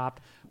mystical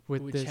shop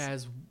which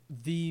has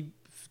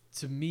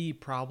to me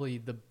probably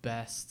the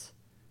best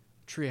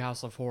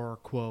Treehouse of Horror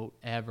quote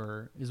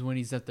ever is when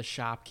he's at the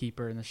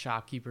shopkeeper, and the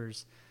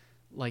shopkeeper's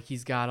like,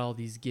 he's got all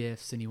these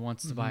gifts and he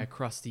wants to buy a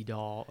Krusty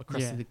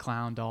the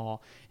Clown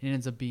doll, and it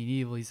ends up being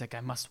evil. He's like,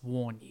 "I must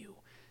warn you,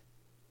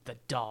 the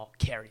doll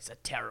carries a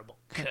terrible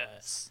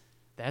curse."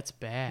 That's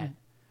bad.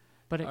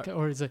 But it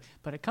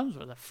comes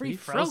with a free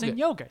frozen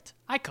yogurt.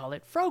 I call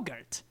it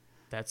Frogurt.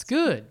 That's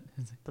good.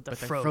 But the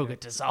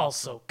Frogurt is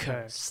also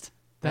cursed.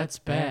 That's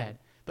bad.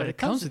 But it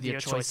comes with your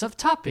choice of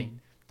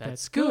topping.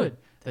 That's good.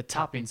 The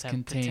toppings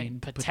contain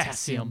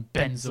potassium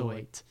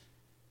benzoate.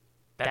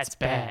 That's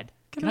bad.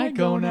 Can I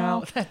go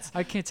now?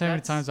 I can't tell how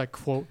many times I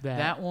quote that.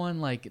 That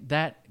one, like,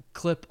 that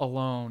clip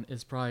alone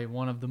is probably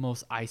one of the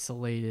most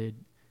isolated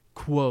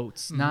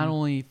quotes, not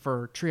only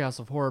for Treehouse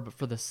of Horror, but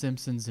for The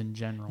Simpsons in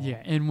general.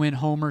 Yeah, and when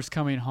Homer's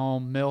coming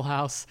home,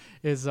 Milhouse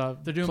is they're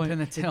doing Pin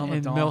the Tail on the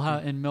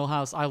Donkey. In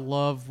Milhouse, I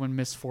love when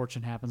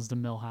misfortune happens to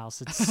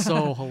Milhouse. It's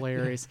so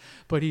hilarious.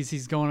 But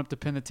he's going up to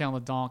pin the tail on the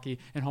donkey,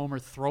 and Homer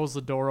throws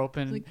the door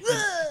open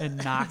and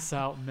knocks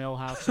out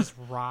Milhouse, just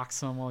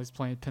rocks him while he's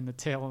playing pin the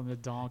tail on the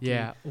donkey.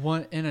 Yeah,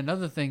 and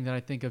another thing that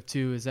I think of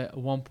too is at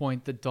one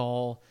point the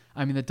doll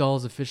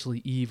is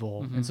officially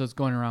evil, and so it's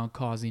going around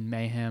causing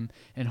mayhem,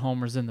 and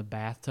Homer's in the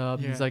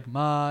bathtub. He's like,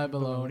 "My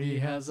baloney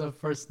has a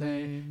first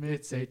name,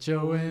 it's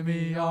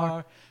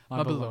Homer.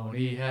 My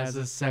baloney has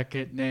a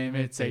second name,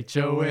 it's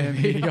Homer."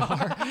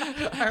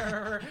 I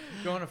remember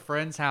going to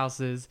friends'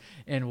 houses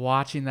and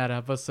watching that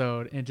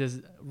episode and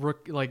just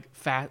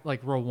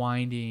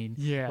rewinding.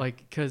 Yeah.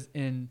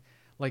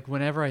 Like,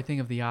 whenever I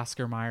think of the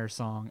Oscar Mayer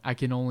song, I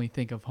can only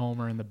think of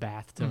Homer in the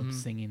bathtub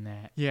singing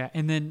that. Yeah,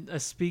 and then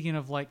speaking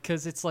of, like,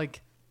 because it's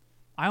like,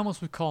 I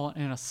almost would call it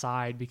an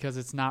aside because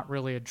it's not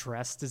really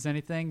addressed as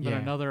anything, but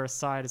another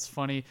aside is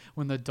funny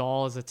when the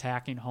doll is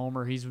attacking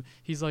Homer. He's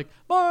like,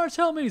 "Marge,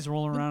 help me." He's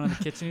rolling around in the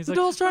kitchen. He's the like,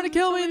 doll's trying to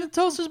kill me and the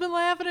toaster's been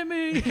laughing at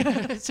me.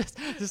 It's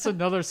just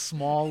another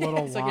small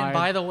little it's line. like, and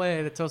by the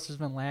way, the toaster's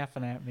been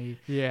laughing at me.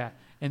 Yeah,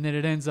 and then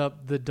it ends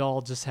up the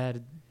doll just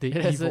had the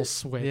evil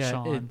switch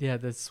on.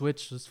 The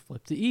switch just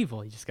flipped to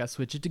evil. You just got to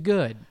switch it to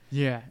good.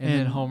 Yeah, and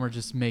then Homer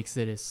just makes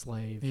it his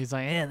slave. He's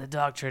like, "Yeah, the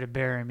dog tried to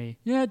bury me."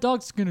 Yeah,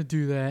 dog's gonna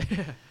do that.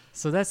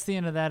 So that's the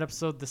end of that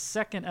episode. The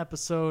second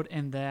episode,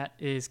 and that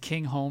is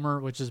King Homer,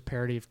 which is a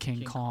parody of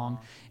King Kong.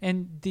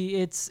 And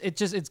it's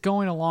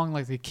going along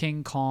like the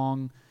King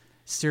Kong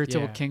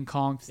stereotypical King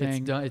Kong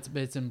thing.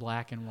 It's in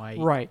black and white.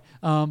 Right.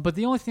 But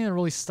the only thing that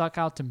really stuck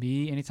out to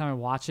me anytime I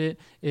watch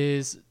it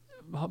is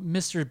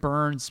Mr.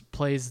 Burns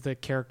plays the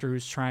character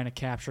who's trying to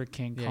capture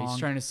King Kong. He's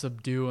trying to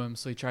subdue him,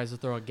 so he tries to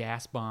throw a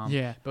gas bomb.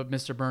 Yeah. But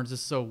Mr. Burns is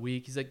so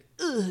weak, he's like,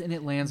 "Ugh," and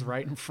it lands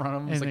right in front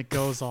of him. And it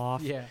goes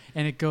off. Yeah.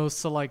 And it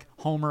goes to, like,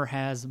 Homer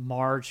has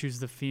Marge,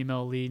 who's the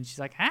female lead, and she's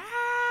like, "Ah!"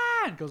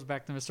 And goes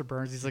back to Mr.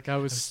 Burns. He's like, I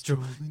was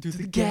strolling through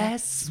the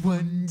gas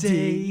one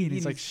day. And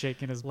he's like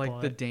shaking his butt.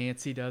 Like, the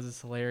dance he does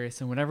is hilarious.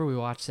 And whenever we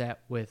watch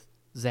that with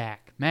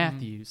Zach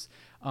Matthews,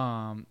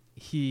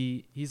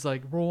 he's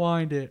like,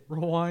 rewind it,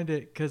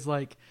 because,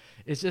 like,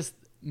 it's just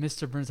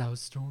Mr. Burns, I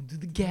was thrown through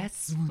the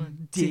gas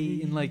one day,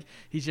 and like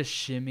he's just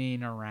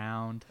shimmying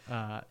around,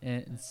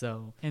 and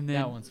so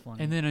that one's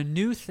funny. And then a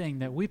new thing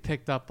that we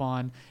picked up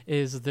on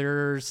is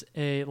there's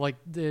a like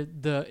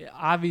the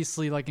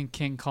obviously like in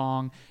King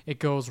Kong it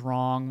goes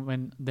wrong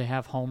when they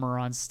have Homer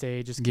on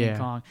stage as King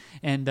Kong,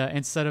 and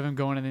instead of him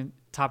going to the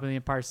top of the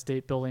Empire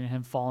State Building and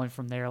him falling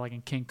from there like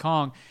in King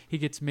Kong, he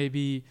gets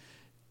maybe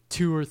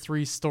 2 or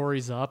 3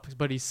 stories up,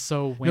 but he's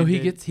so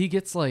winded. No, he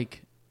gets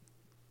like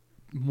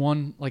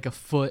one like a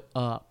foot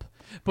up,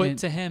 but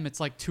to him it's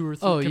like 2 or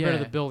 3 compared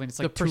to the building. It's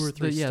like 2 or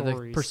 3 stories.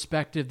 The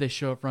perspective they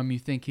show it from, you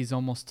think he's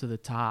almost to the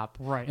top,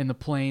 right? And the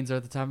planes are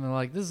at the top, and they're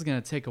like, "This is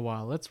gonna take a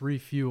while. Let's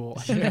refuel."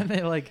 And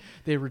then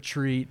they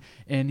retreat,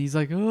 and he's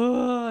like,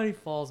 "Oh!" He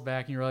falls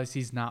back, and you realize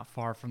he's not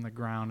far from the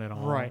ground at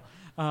all, right?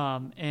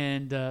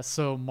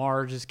 So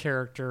Marge's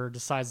character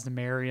decides to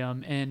marry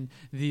him, and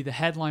the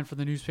headline for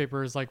the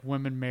newspaper is like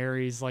 "Women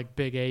Marries like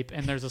Big Ape,"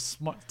 and there's a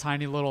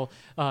tiny little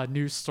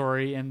news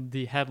story, and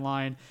the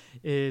headline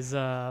is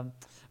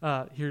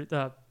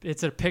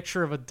it's a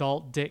picture of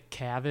adult Dick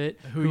Cavett,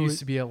 who used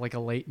to be a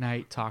late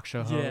night talk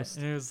show host.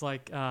 Yeah, and it was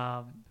like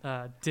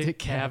Dick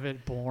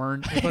Cavett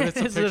born, but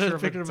it's a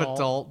picture of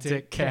adult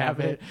Dick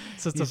Cavett.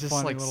 So it's he's a just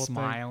funny like little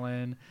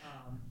smiling. Thing.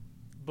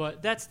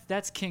 But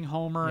that's King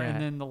Homer, and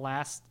then the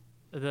last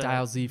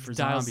Dial Z for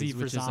Zombies,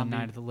 which is a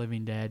Night of the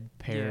Living Dead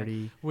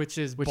parody, which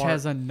has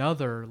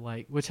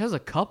a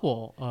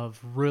couple of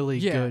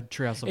really good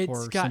Treehouse of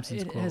Horror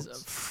Simpsons quotes. It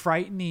has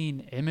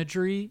frightening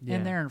imagery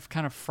in there and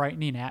kind of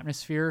frightening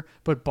atmosphere.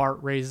 But Bart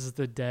raises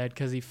the dead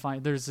because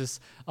there's this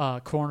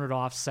cornered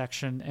off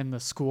section in the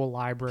school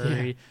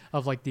library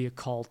of like the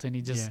occult, and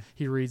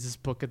he reads this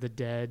Book of the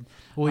Dead.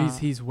 Well,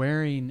 he's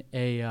wearing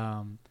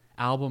a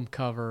album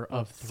cover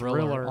of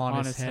Thriller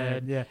on his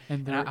head. Yeah,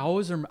 and I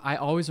always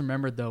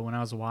remembered though when I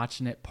was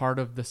watching it, part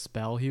of the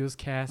spell he was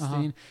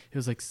casting, it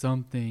was like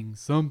something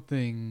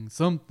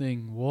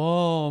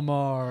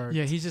Walmart.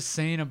 Yeah, he's just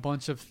saying a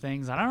bunch of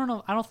things. I don't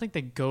know. I don't think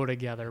they go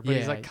together, but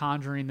he's like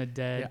conjuring the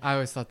dead. Yeah, I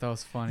always thought that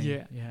was funny.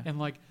 Yeah. And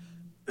like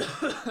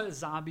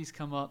zombies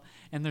come up,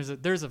 and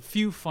there's a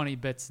few funny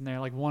bits in there.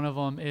 Like one of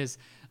them is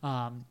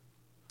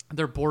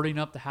they're boarding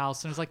up the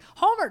house, and it's like,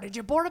 Homer, did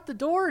you board up the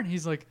door? And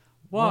he's like,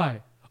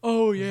 why?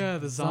 Oh yeah,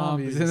 the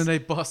zombies. And then they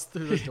bust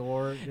through the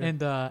door. And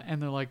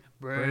they're like,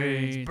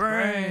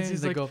 brains.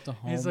 He's like, go up to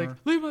Homer. He's like,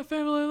 leave my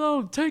family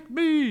alone, take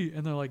me.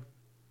 And they're like,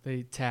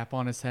 they tap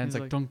on his head. It's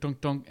like dunk,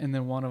 dunk, dunk. And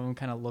then one of them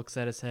kind of looks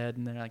at his head,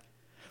 and they're like,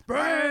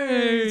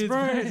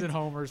 brains. And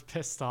Homer's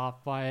pissed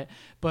off by it.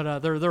 But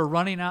they're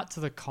running out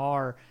to the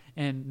car,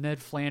 and Ned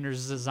Flanders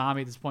is a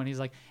zombie at this point. He's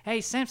like,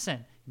 hey,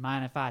 Simpson,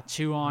 mind if I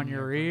chew on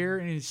your ear?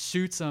 And he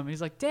shoots him.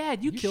 He's like,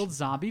 Dad, you killed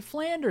Zombie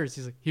Flanders.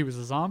 He's like, he was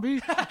a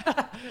zombie?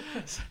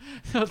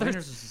 Flanders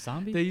was a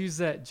zombie? They use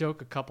that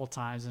joke a couple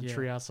times in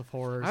Treehouse of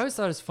Horrors. I always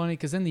thought it was funny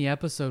because in the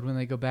episode when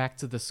they go back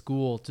to the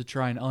school to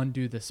try and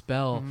undo the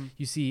spell,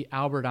 you see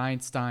Albert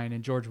Einstein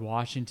and George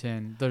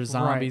Washington. They're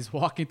zombies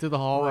walking through the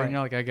hallway, and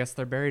you're like, I guess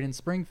they're buried in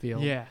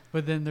Springfield. Yeah,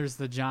 but then there's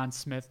the John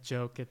Smith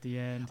joke at the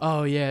end.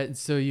 Oh, yeah.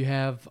 So you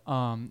have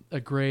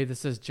a grave that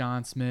says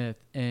John Smith,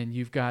 and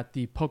you've got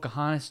the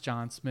Pocahontas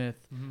John Smith,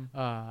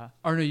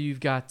 you've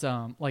got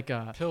like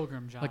a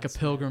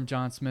Pilgrim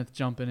John Smith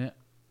jumping in,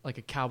 like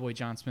a cowboy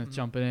John Smith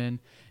jumping in,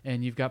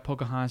 and you've got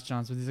Pocahontas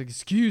John Smith. He's like,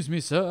 excuse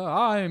me, sir,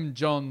 I'm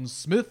John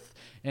Smith,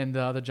 and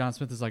the other John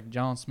Smith is like,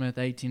 John Smith,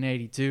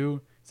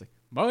 1882. It's like,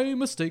 my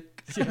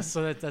mistake. Yeah,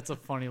 so that's a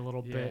funny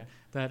little bit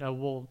that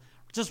we'll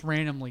just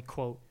randomly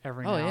quote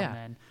every now and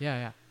then.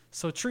 Yeah.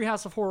 So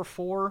Treehouse of Horror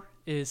 4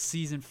 is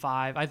season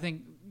 5. I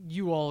think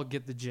you all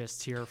get the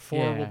gist here.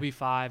 4 will be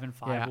 5, and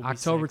 5 will be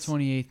October 6.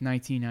 28th,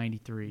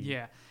 1993.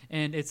 Yeah,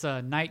 and it's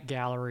a night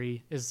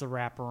gallery is the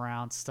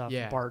wraparound stuff.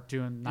 Yeah. Bart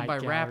doing night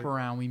gallery. gallery. By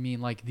wraparound, we mean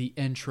like the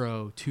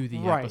intro to the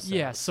right, episode.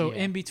 Yeah, so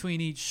in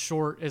between each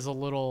short is a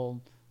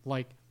little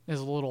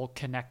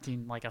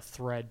connecting like a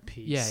thread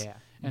piece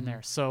in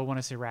there. So when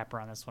I say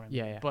wraparound, that's what I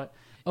mean. Yeah. But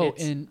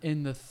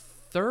in the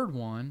third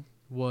one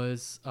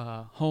was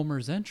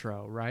Homer's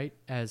intro, right?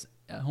 As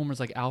Homer's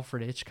like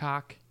Alfred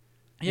Hitchcock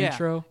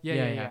intro.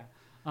 Yeah.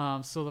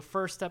 So the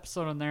first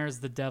episode on there is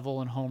The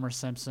Devil and Homer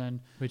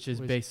Simpson, which is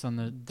based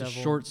on the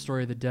short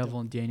story The Devil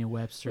and Daniel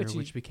Webster,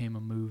 which became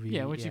a movie.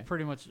 Yeah, which he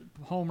pretty much,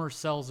 Homer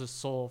sells his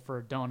soul for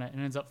a donut,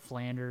 and ends up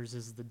Flanders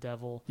is the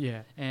devil.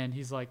 Yeah. And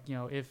he's like,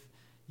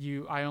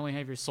 I only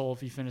have your soul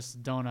if you finish the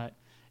donut.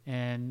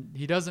 And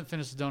he doesn't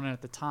finish the donut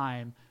at the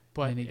time,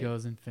 but he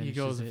goes and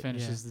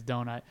finishes the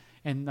donut.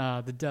 And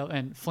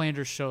and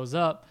Flanders shows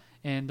up,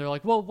 and they're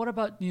like, well, what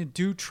about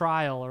due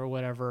trial or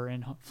whatever?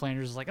 And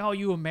Flanders is like, oh,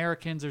 you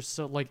Americans are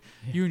so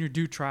you and your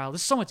due trial.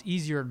 This is so much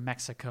easier in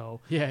Mexico.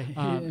 Yeah.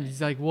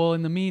 He's like, well,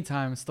 in the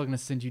meantime, I'm still gonna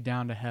send you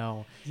down to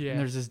hell. Yeah. And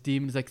there's this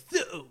demon. He's like,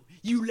 so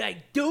you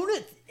like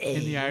donuts?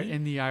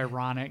 In the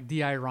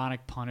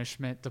ironic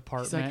punishment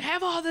department. He's like,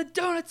 have all the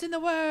donuts in the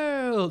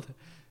world.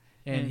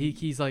 And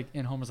he's like,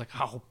 and Homer's like,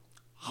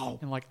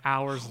 And like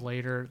hours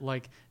later,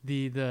 like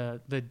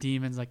the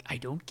demon's like, I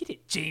don't get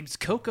it. James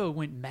Coco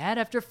went mad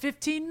after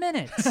 15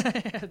 minutes.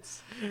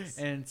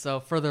 And so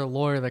for their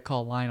lawyer, they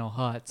call Lionel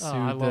Hutz. Oh, who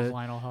I love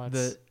Lionel Hutz.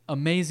 The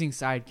amazing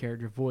side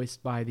character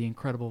voiced by the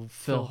incredible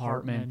Phil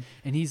Hartman.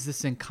 And he's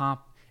this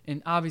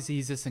obviously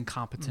he's this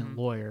incompetent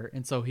lawyer.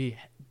 And so he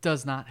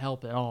does not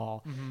help at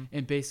all.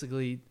 And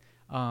basically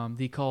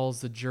he calls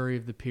the jury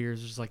of the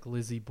peers, just like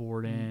Lizzie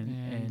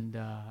Borden and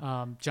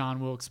John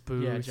Wilkes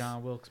Booth. Yeah,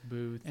 John Wilkes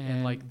Booth.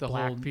 And like the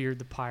Blackbeard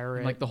the pirate.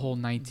 And like the whole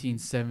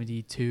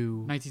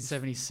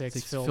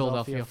 1976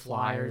 Philadelphia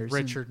Flyers.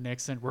 Richard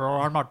Nixon.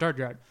 Well, I'm not dead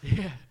yet.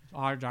 Yeah.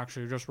 I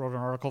actually just wrote an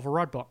article for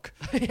Redbook.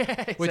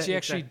 Which he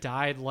actually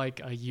died like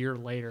a year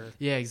later.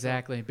 Yeah,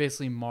 exactly. So,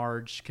 basically,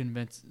 Marge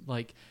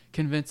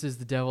convinces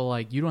the devil,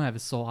 like, you don't have a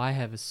soul, I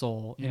have a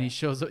soul. Yeah. And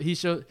she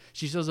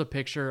shows a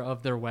picture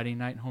of their wedding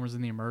night, and Homer's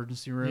in the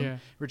emergency room. Yeah.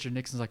 Richard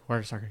Nixon's like, wait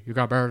a second, you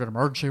got buried in an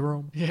emergency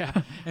room? Yeah.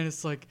 And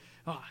it's like,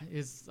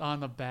 it's on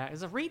the back.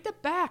 It's like, read the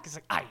back. It's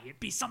like, it'd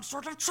be some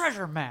sort of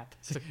treasure map.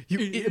 It's like, you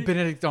idiot.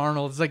 Benedict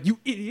Arnold. It's like, you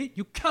idiot,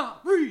 you can't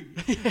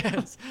read.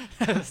 Yes.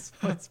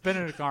 It's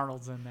Benedict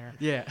Arnold's in there.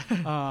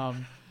 Yeah.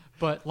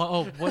 But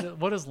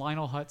what does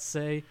Lionel Hutz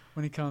say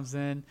when he comes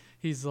in?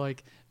 He's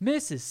like,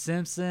 Mrs.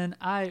 Simpson,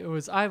 I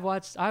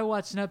watched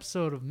an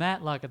episode of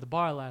Matlock at the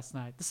bar last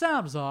night. The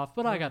sound was off,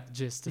 but I got the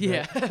gist of it.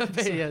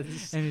 Yeah.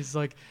 And he's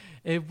like,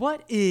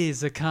 what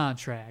is a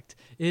contract?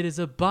 It is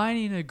a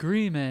binding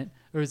agreement,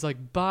 or it's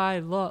like by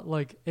law,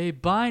 like a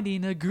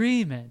binding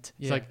agreement.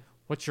 He's like,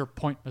 what's your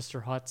point,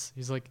 Mr. Hutz?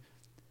 He's like,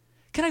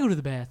 can I go to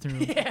the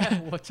bathroom? Yeah.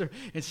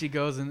 And she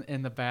goes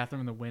in the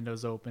bathroom and the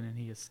window's open and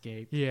he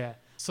escaped. Yeah.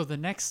 So the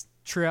next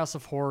Treehouse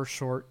of Horror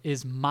short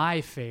is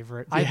my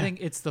favorite. Yeah. I think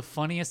it's the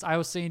funniest. I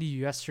was saying to you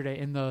yesterday,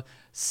 in the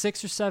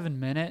 6 or 7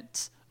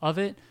 minutes of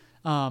it,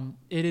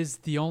 it is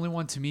the only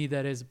one to me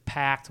that is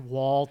packed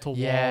wall to wall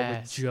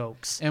with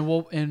jokes.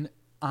 And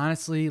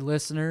honestly,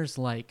 listeners,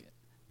 like,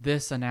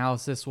 this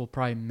analysis will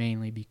probably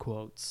mainly be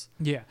quotes.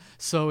 Yeah.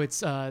 So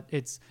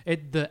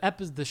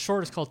the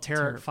short is called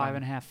Terror at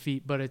 5.5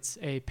 feet, but it's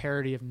a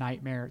parody of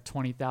Nightmare at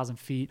 20,000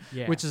 feet,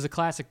 which is a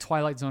classic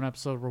Twilight Zone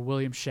episode where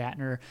William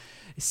Shatner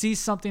sees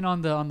something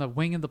on the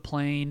wing of the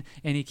plane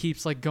and he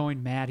keeps like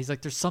going mad. He's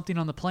like, there's something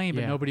on the plane,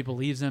 but nobody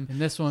believes him. In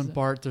this one,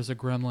 Bart, there's a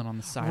gremlin on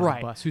the side of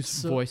the bus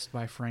who's voiced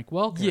by Frank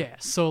Welker. Yeah.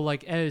 So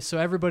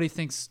everybody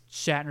thinks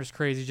Shatner's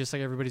crazy, just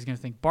like everybody's going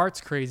to think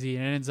Bart's crazy,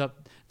 and it ends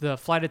up the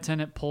flight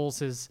attendant pulls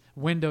his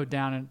window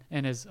down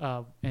and his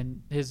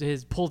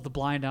pulls the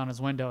blind down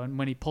his window, and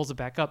when he pulls it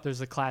back up,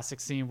 there's a classic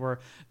scene where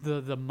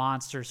the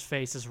monster's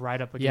face is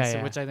right up against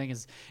it, which I think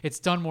it's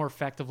done more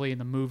effectively in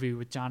the movie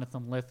with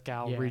Jonathan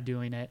Lithgow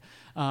redoing it.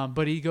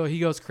 But he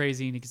goes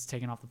crazy and he gets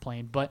taken off the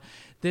plane. But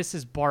this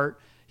is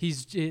Bart.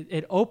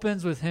 It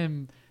opens with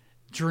him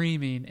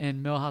dreaming,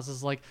 and Milhouse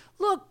is like,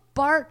 "Look,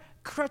 Bart,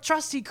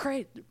 crusty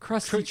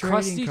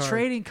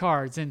trading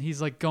cards," and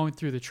he's like going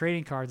through the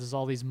trading cards as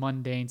all these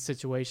mundane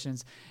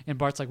situations, and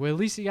Bart's like, well, at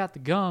least you got the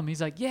gum.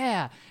 He's like,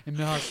 yeah, and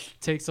Milhouse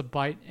takes a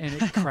bite and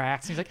it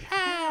cracks. He's like,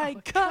 I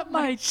cut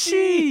my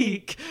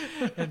cheek.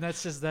 And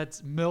that's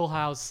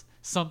Milhouse.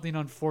 Something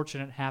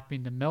unfortunate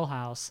happening to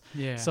Milhouse.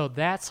 Yeah. So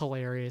that's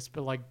hilarious.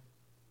 But like,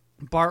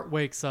 Bart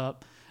wakes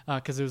up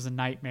because it was a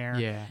nightmare.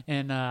 Yeah.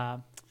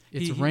 And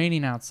it's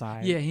raining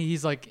outside. Yeah,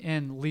 he's like,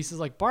 and Lisa's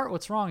like, Bart,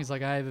 what's wrong? He's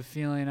like, I have a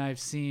feeling I've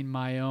seen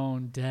my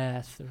own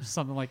death or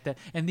something like that.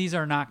 And these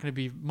are not going to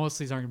be, most of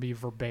these aren't going to be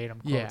verbatim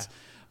quotes. Yeah.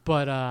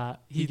 But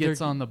he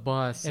gets on the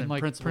bus and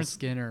like Principal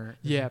Skinner.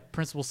 Yeah,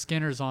 Principal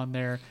Skinner's on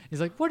there.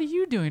 He's like, what are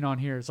you doing on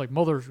here? It's like,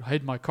 Mother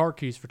hid my car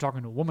keys for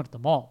talking to a woman at the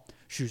mall.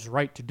 She was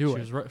right to do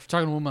it. For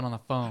talking to a woman on the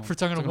phone. For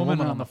talking to a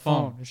woman on the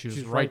phone. She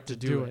was right to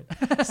do it.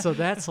 So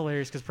that's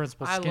hilarious because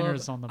Principal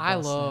Skinner's on the bus. I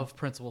love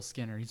Principal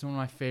Skinner. He's one of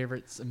my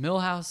favorites.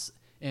 Milhouse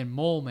and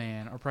Mole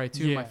Man are probably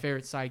two of my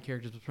favorite side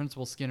characters, but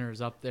Principal Skinner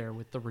is up there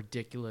with the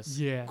ridiculous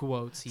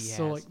quotes he has.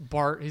 So like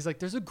Bart, he's like,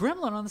 there's a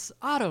gremlin on this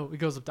Otto. He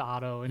goes up to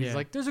Otto and he's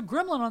like, there's a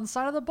gremlin on the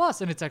side of the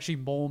bus. And it's actually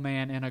Mole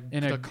Man and the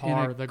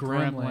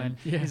gremlin.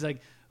 Yeah. He's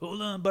like,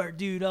 hold on, Bart,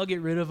 dude, I'll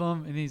get rid of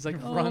him. And he's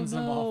like, runs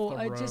him off the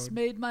road. I just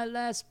made my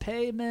last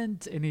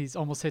payment. And he's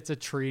almost hits a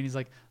tree and he's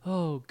like,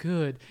 oh,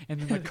 good.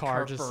 And then the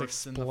car just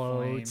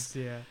explodes.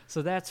 Yeah.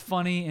 So that's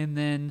funny. And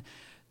then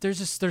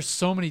there's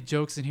so many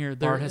jokes in here.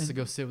 Bart has to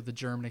go sit with the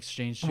German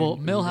exchange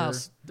student. Well,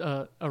 Milhouse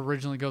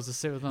originally goes to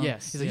sit with him.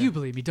 Yes. He's like, you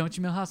believe me, don't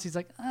you, Milhouse? He's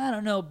like, I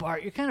don't know,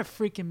 Bart. You're kind of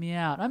freaking me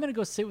out. I'm going to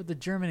go sit with the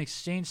German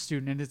exchange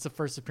student. And it's the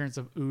first appearance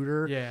of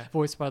Uter,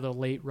 voiced by the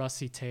late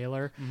Rusty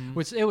Taylor,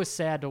 which it was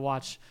sad to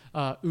watch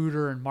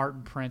Uter and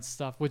Martin Prince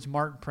stuff, which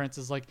Martin Prince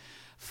is like,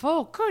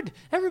 oh, good.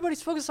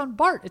 Everybody's focused on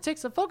Bart. It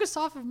takes the focus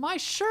off of my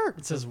shirt.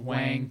 It says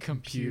Wang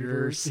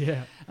Computers.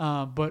 Yeah.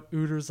 But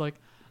Uter's like,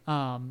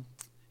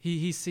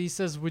 He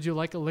says, would you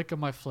like a lick of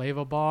my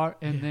flavor bar?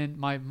 And then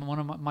one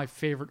of my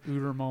favorite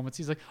Uter moments,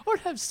 he's like, or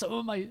have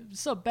some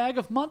bag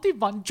of Monty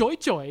Von Joy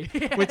Joy,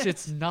 which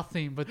it's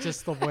nothing, but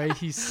just the way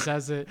he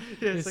says it.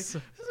 It's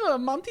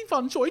like, Monty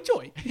Von Joy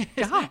Joy.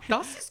 Yeah,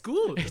 das ist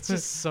gut. It's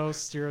just so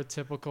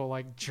stereotypical,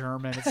 like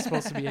German. It's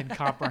supposed to be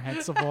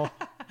incomprehensible.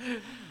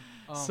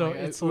 So my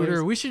God. it's Ooter.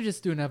 hilarious. We should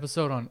just do an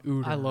episode on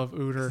Ooter. I love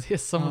Ooter.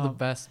 It's some of the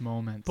best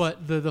moments.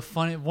 But the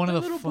funny one of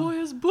the little boy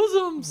has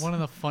bosoms. One of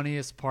the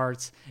funniest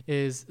parts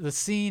is the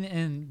scene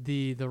in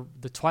the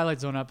Twilight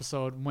Zone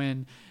episode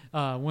when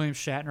William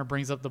Shatner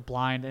brings up the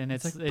blind and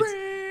it's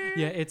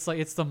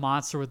it's the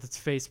monster with its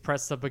face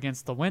pressed up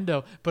against the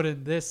window. But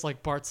in this,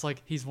 like Bart's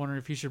like he's wondering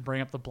if he should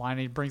bring up the blind,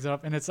 and he brings it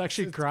up, and it's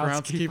actually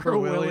groundskeeper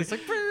Willie. It's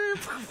like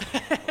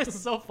it's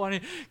so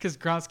funny because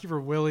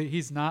groundskeeper Willie,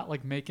 he's not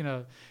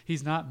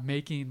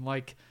making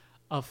like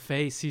a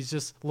face. He's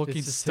just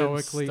looking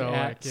stoically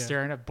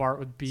staring at Bart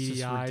with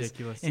beady eyes.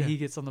 Ridiculous. And he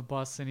gets on the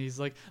bus and he's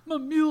like, my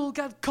mule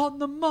got caught in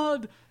the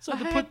mud, so I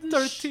had to put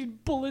 13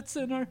 bullets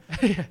in her.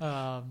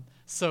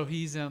 So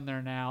he's in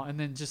there now, and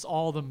then just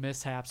all the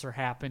mishaps are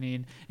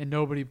happening, and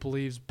nobody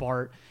believes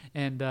Bart.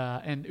 And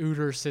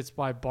Ooter sits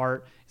by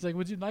Bart. He's like,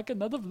 "Would you like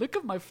another lick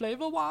of my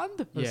flavor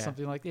wand?" Or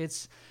something like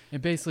that. And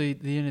basically,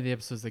 the end of the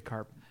episode is they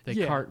cart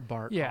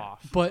Bart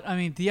off. But I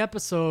mean, the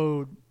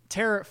episode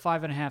Terror at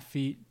 5.5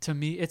 Feet, to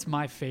me, it's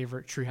my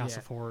favorite Treehouse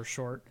of Horror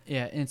short.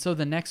 Yeah, and so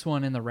the next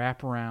one in the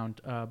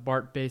wraparound,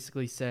 Bart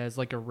basically says,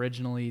 like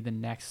originally the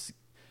next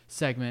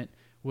segment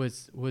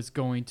was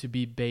going to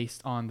be based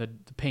on the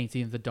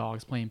painting of the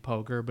dogs playing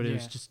poker, but it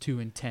was just too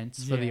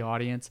intense for the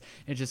audience.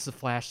 And just a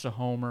flash to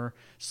Homer,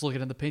 just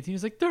looking at the painting,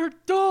 he's like, "They're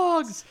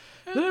dogs!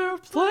 They're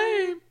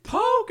playing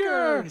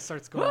poker!" And he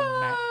starts going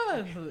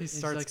mad. He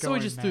starts like, going so we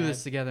just threw mad.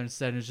 this together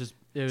instead. We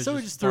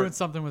just threw in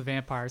something with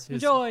vampires.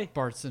 Enjoy!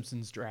 Bart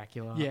Simpson's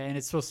Dracula. Yeah, and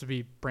it's supposed to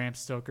be Bram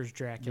Stoker's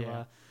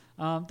Dracula.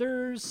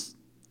 There's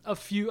a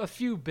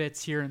few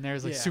bits here and there.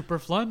 It's like super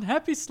fun,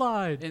 happy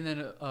slide. And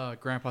then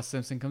Grandpa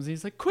Simpson comes in.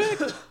 He's like, "Quick,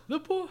 the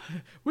boy!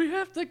 We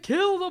have to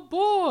kill the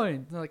boy!"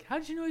 And they're like, "How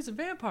did you know he's a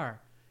vampire?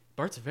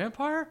 Bart's a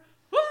vampire?"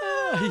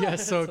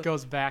 So it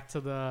goes back to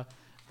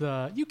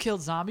the you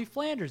killed Zombie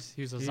Flanders.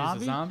 He was a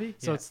zombie.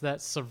 So it's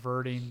that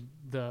subverting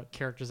the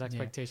character's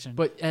expectation.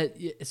 But at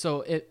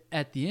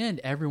the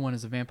end, everyone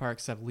is a vampire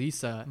except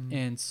Lisa,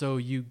 and so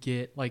you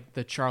get like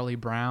the Charlie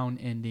Brown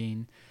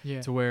ending,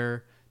 to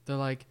where they're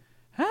like,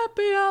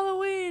 "Happy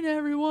Halloween,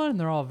 everyone!" And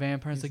they're all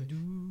vampires.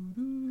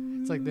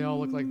 It's like they all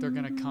look like they're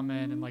gonna come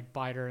in and like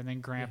bite her, and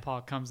then Grandpa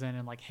comes in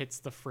and like hits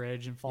the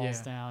fridge and falls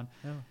down.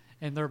 Yeah.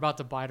 And they're about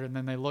to bite her, and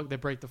then they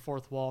break the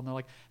fourth wall, and they're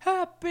like,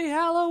 "Happy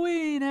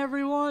Halloween,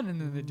 everyone!" And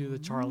then they do the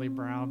Charlie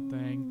Brown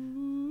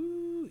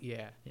thing.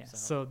 Yeah.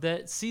 So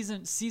that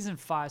season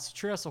 5, so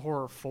Treehouse of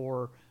Horror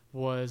 4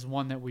 was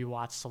one that we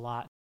watched a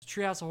lot.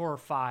 Treehouse of Horror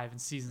 5 in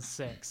season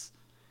 6.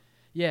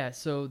 Yeah,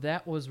 so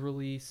that was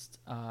released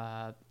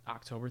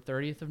October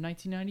 30th of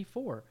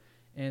 1994.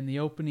 And the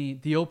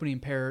opening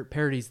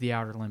parodies The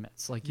Outer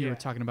Limits. Like you were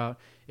talking about,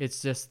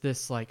 it's just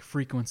this like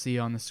frequency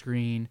on the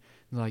screen.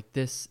 Like,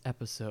 this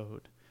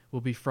episode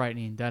will be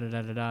frightening,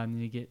 da-da-da-da-da. And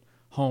then you get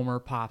Homer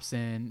pops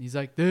in. He's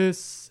like,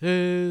 "This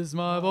is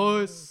my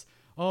voice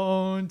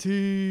on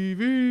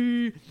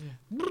TV."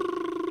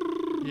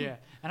 Yeah.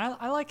 And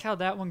I like how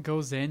that one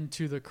goes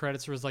into the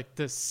credits where it's like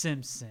The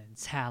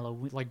Simpsons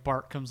Halloween. Like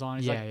Bart comes on.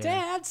 He's like,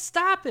 "Dad,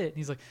 stop it." And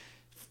he's like,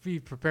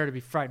 "Be prepared to be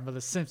frightened by The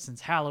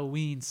Simpsons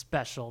Halloween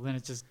special." Then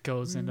it just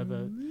goes into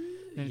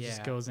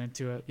just goes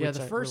into it. Yeah,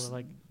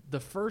 the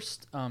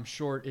first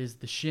short is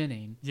The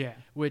Shinning. Yeah.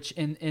 Which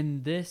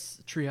in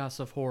this Treehouse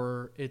of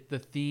Horror, the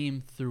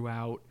theme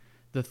throughout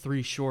the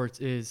 3 shorts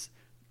is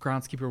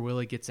Groundskeeper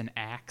Willie gets an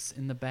axe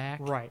in the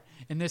back. Right.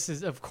 And this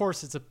is, of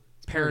course, it's a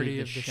parody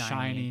of The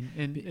Shining.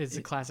 And it's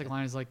a classic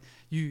line. It's like,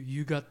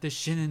 you got the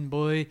Shinning,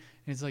 boy.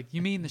 And it's like,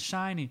 "You mean The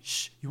Shining?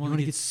 Shh, you want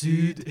to get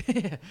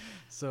sued?"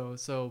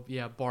 So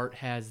yeah, Bart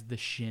has The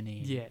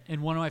Shinning. Yeah.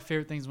 And one of my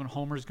favorite things when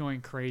Homer's going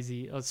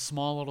crazy, a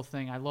small little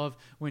thing, I love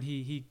when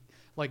he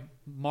like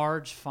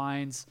Marge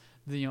finds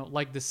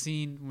like the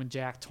scene when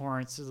Jack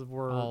Torrance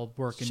were all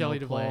working, Shelley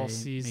no Duvall play,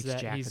 sees makes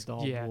that Jack he's a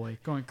dull boy.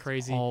 going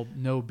crazy. All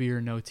no beer,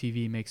 no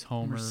TV makes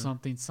Homer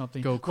something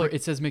go crazy.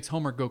 It says makes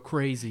Homer go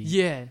crazy.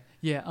 Yeah.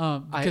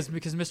 Because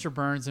Mr.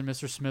 Burns and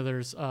Mr.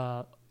 Smithers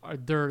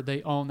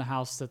they own the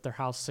house that they're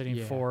house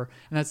sitting for,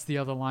 and that's the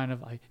other line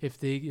of, if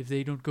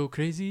they don't go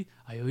crazy,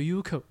 I owe you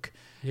a Coke.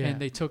 Yeah.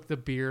 And they took the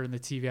beer and the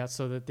TV out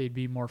so that they'd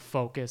be more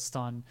focused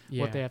on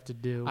what they have to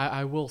do.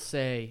 I will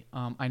say,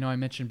 I know I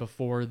mentioned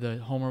before the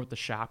Homer with the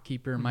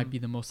shopkeeper might be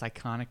the most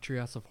iconic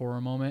Treehouse of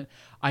Horror moment.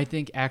 I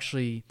think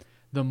actually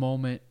the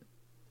moment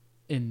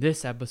in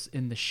this episode,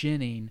 in The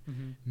Shinning,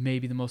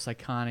 maybe the most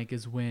iconic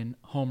is when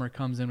Homer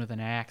comes in with an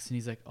axe and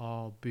he's like,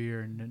 "All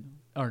beer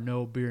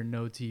no beer,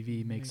 no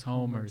TV makes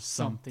Homer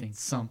something."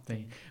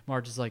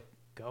 Marge is like,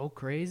 "Go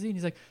crazy," and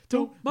he's like,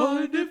 "Don't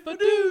mind if I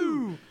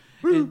do."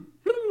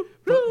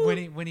 But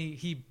when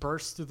he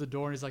bursts through the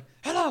door and he's like,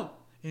 "Hello,"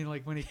 and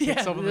like when he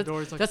kicks open the door,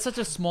 he's like, that's such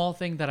a small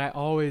thing that I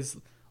always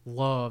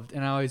loved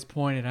and I always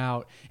pointed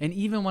out. And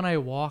even when I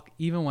walk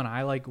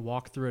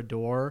through a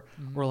door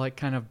or like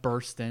kind of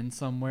burst in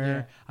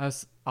somewhere,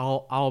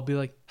 I'll be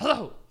like,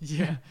 "Hello."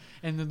 Yeah.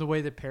 And then the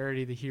way the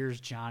parody the "Here's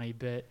Johnny"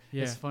 bit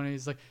is funny.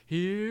 It's like,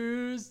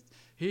 here's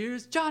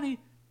Johnny,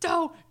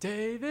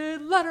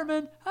 David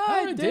Letterman.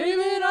 Hi,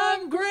 David,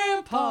 I'm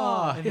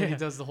Grandpa. And then he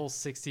does the whole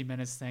 60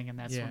 Minutes thing, and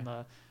that's when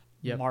the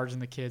Marge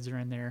and the kids are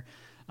in there.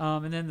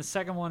 And then the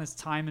second one is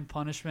Time and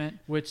Punishment.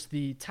 Which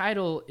the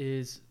title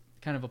is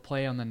kind of a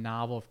play on the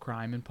novel of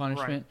Crime and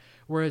Punishment,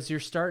 whereas you're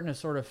starting to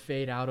sort of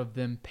fade out of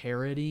them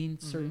parodying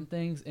certain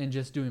things and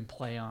just doing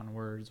play on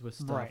words with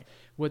stuff. Right.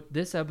 What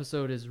this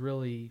episode is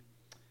really,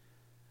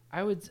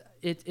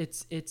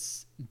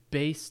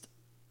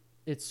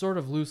 it's sort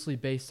of loosely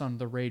based on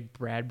the Ray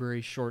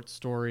Bradbury short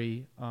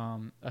story,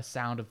 A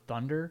Sound of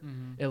Thunder.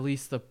 At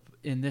least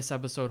in this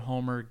episode,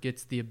 Homer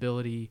gets the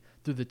ability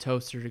through the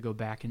toaster to go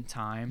back in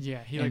time.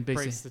 Yeah, he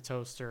breaks the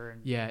toaster.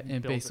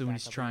 And basically when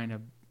he's trying to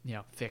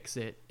fix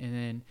it, and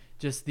then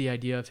just the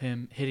idea of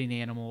him hitting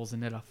animals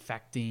and it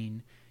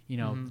affecting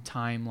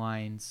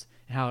timelines,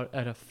 how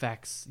it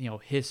affects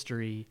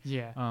history.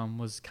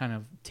 Was kind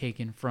of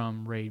taken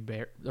from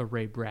a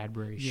Ray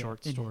Bradbury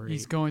short story.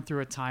 He's going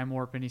through a time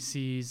warp and he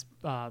sees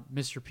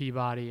Mr.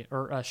 Peabody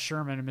or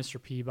Sherman and Mr.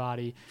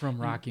 Peabody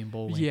from Rocky and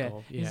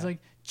Bullwinkle. He's like,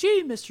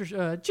 gee,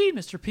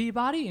 Mr.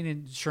 Peabody, and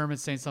then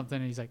Sherman's saying something,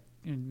 and he's like,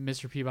 and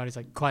Mr. Peabody's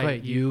like,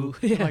 quiet you.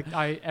 Like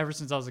ever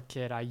since I was a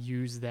kid, I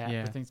use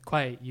that for things.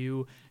 Quiet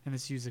you, and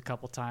it's used a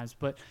couple times.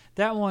 But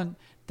that one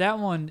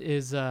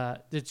is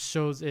it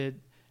shows it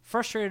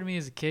frustrated me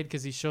as a kid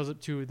because he shows up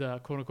to the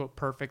quote unquote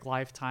perfect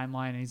life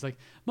timeline, and he's like,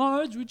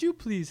 Marge, would you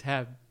please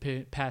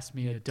pass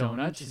me a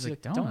donut? She's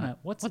like, donut?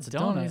 What's a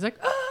donut? He's like,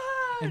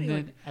 and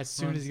then as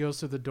soon as he goes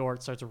through the door,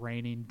 it starts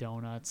raining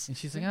donuts. And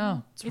she's like,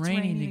 oh, it's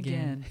raining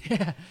again.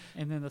 Yeah.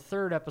 And then the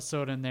third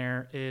episode in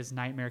there is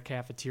Nightmare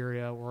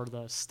Cafeteria, where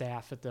the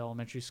staff at the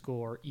elementary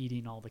school are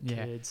eating all the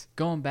kids.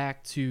 Going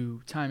back to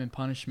Time and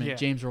Punishment,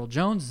 James Earl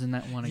Jones is in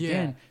that one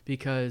again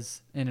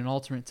because in an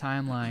alternate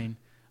timeline,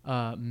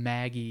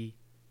 Maggie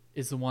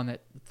is the one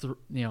that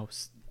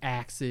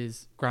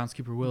axes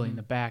groundskeeper Willie in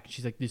the back.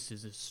 She's like, this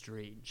is a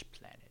strange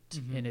planet.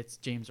 And it's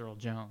James Earl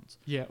Jones.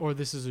 Yeah, or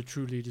this is a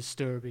truly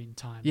disturbing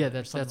time. Yeah,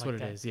 that's what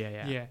it is.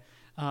 Yeah.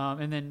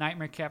 And then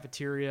Nightmare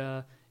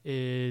Cafeteria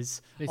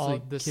is basically all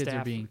the kids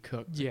staff are being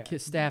cooked. Yeah,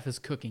 staff is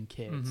cooking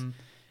kids,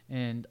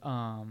 and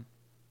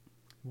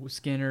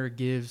Skinner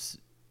gives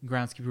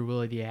groundskeeper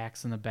Willie the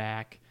axe in the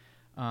back,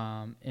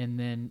 and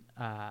then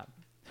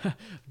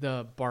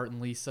the Bart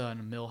and Lisa in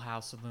a mill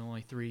house of the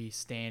only three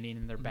standing,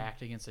 and they're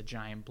backed against a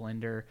giant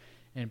blender.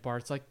 And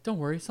Bart's like, don't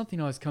worry, something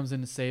always comes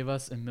in to save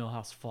us, and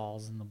Milhouse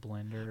falls in the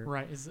blender.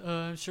 Right.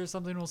 I'm sure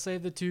something will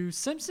save the two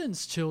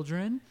Simpsons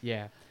children.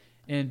 Yeah.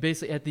 And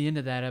basically at the end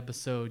of that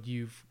episode,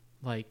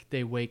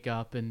 they wake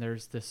up and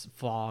there's this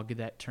fog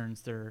that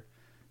turns the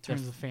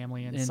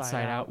family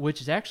inside out.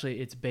 Which is actually,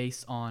 it's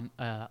based on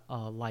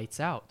Lights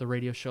Out. The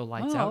radio show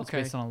Lights Out. Okay.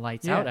 It's based on a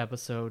Lights Out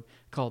episode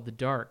called The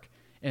Dark.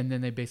 And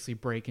then they basically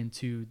break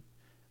into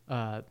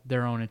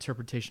their own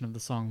interpretation of the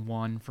song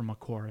One from a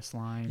chorus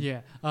line.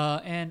 Yeah.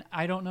 And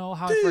I don't know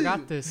how I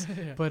forgot this,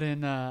 but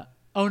in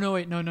oh no,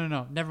 wait, no,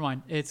 never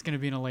mind. It's going to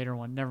be in a later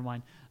one. Never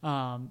mind.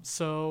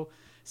 So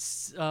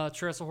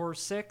Treehouse of Horror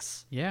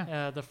 6.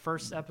 Yeah. The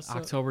first episode.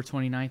 October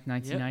 29th,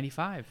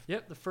 1995.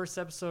 Yep. The first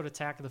episode,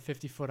 Attack of the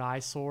 50-Foot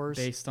Eyesores.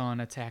 Based on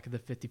Attack of the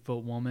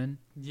 50-Foot Woman.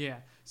 Yeah.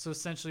 So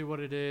essentially what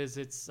it is,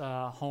 it's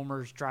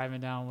Homer's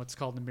driving down what's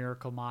called the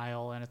Miracle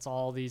Mile, and it's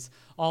all these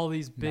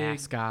big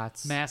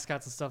mascots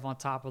and stuff on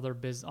top of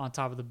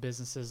the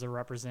businesses they're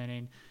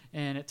representing.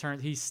 And it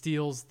turns he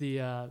steals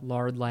the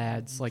Lard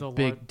Lad's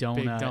big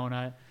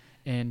donut.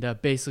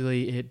 And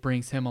basically it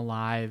brings him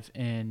alive,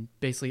 and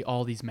basically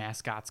all these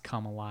mascots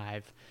come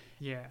alive.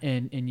 Yeah.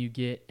 And you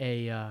get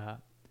a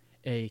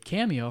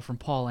cameo from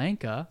Paul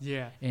Anka.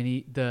 Yeah. And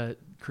he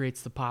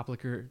creates the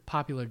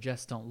popular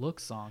Just Don't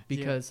Look song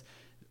because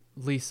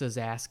Lisa's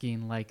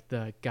asking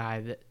the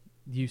guy that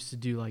used to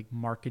do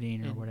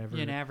marketing or whatever.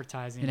 In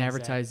advertising.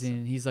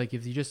 And he's like,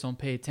 if you just don't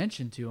pay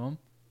attention to them,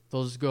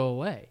 they'll just go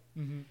away.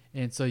 Mm-hmm.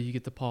 And so you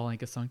get the Paul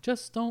Anka song,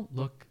 Just Don't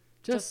Look.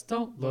 Just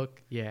don't look.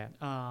 Yeah.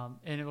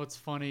 And what's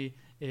funny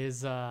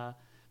is the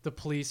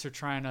police are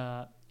trying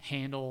to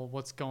handle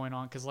what's going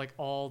on because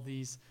all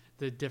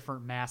the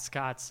different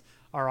mascots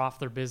are off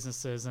their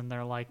businesses, and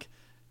they're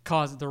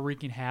they're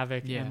wreaking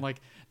havoc. Yeah. And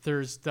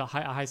there's the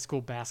high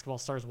school basketball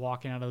stars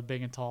walking out of the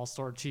Big and Tall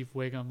store. Chief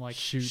Wiggum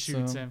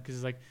shoots him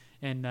because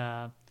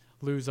and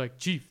Lou's like,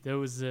 Chief, that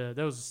was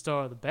the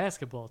star of the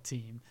basketball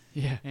team.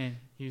 Yeah. And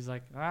he was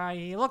like,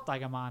 he looked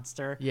like a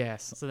monster.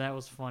 Yes. So that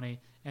was funny.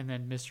 And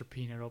then Mr.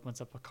 Peanut opens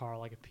up a car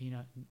like a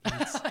peanut and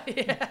eats,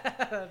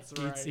 that's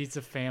right. eats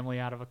a family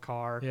out of a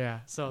car. Yeah.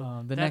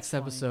 So the next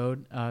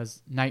episode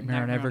is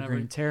Nightmare on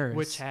Evergreen Terrace,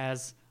 which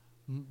has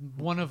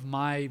one of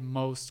my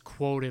most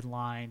quoted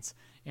lines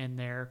in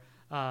there.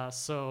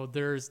 So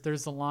there's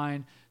a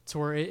line to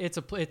where it's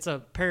a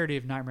parody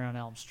of Nightmare on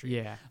Elm Street.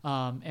 Yeah.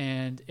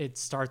 And it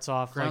starts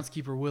off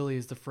groundskeeper Willie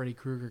is the Freddy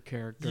Krueger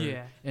character.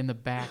 Yeah. And the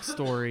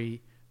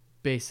backstory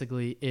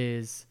basically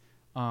is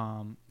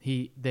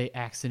they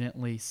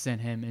accidentally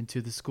sent him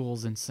into the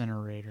school's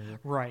incinerator.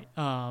 Right.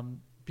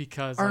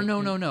 Because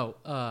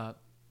no.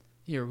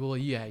 Here, well,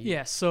 yeah.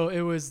 Yeah, so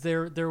it was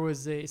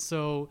there's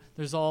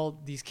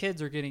all these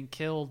kids are getting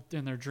killed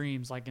in their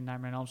dreams, like in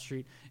Nightmare on Elm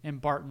Street, and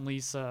Bart and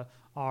Lisa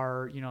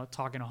are,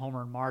 talking to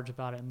Homer and Marge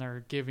about it, and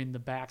they're giving the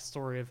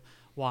backstory of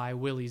why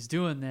Willie's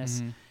doing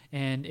this,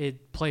 and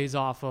it plays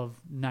off of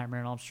Nightmare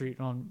on Elm Street.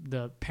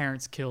 The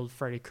parents killed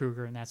Freddy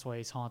Krueger, and that's why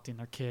he's haunting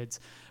their kids.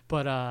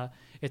 But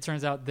it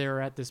turns out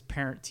they're at this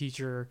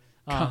parent-teacher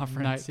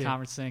conference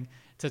thing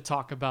to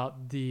talk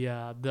about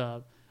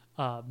the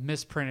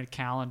misprinted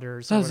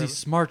calendars. Lousy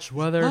smart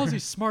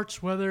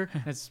weather.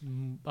 It's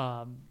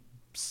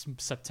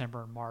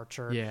September and March.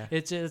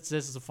 This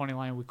is a funny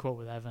line we quote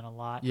with Evan a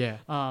lot. Yeah.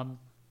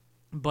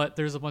 But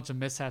there's a bunch of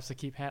mishaps that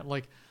keep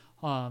happening.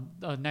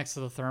 Next to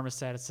the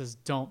thermostat, it says,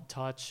 "Don't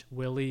touch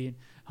Willie." And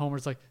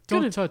Homer's like,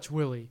 "Don't touch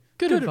Willie."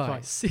 Good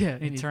advice. Yeah.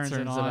 And he turns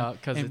it on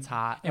because it's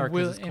hot. And, or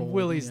it's cold, and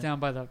Willie's down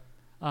by the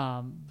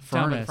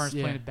furnace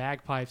playing the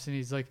bagpipes, and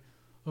he's like,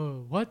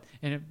 "Oh, what?"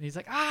 And he's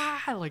like,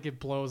 "Ah!" Like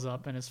it blows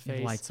up in his face.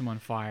 It lights him on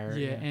fire.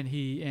 Yeah,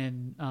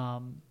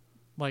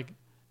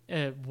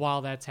 and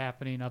while that's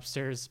happening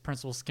upstairs,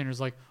 Principal Skinner's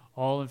like,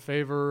 "All in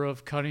favor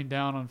of cutting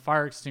down on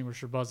fire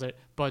extinguisher budget?"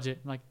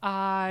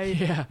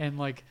 I'm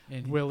like,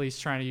 and Willie's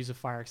trying to use a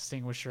fire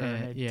extinguisher,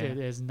 and it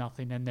is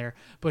nothing in there.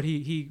 But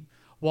he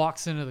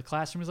walks into the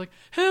classroom. He's like,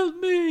 "Help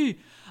me!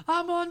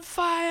 I'm on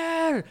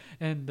fire!"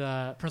 And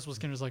Principal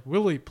Skinner's like,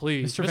 "Willie,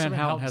 please." Mr. Van Houten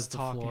Houten's has the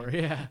floor.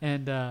 Yeah,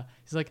 and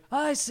he's like,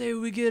 "I say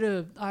we get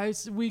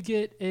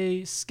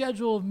a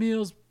schedule of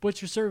meals,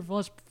 but you're serving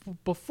lunch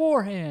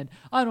beforehand.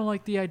 I don't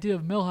like the idea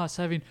of Millhouse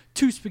having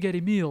 2 spaghetti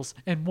meals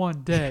in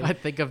one day." I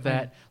think of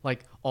that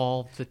like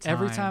all the time.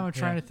 Every time I'm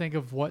trying to think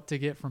of what to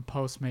get from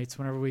Postmates.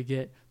 Whenever we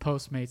get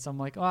Postmates, I'm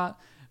like,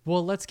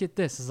 well, let's get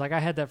this. It's like I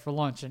had that for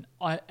lunch, and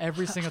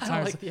every single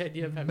time I like the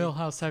idea of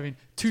Millhouse having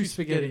 2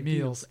 spaghetti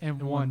meals in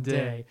one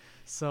day.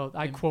 So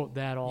I quote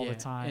that all the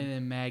time. And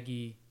then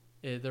Maggie,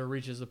 there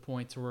reaches a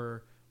point to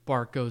where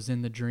Bart goes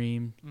in the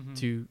dream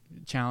to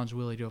challenge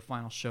Willie to a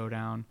final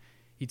showdown.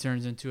 He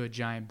turns into a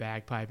giant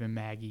bagpipe, and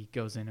Maggie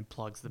goes in and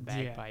plugs the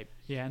bagpipe.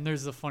 Yeah, and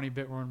there's the funny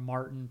bit where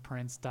Martin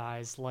Prince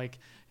dies. Like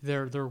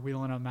they're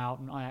wheeling him out,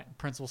 and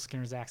Principal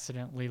Skinner's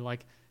accidentally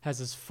has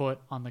his foot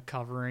on the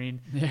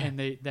covering,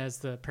 and as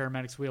the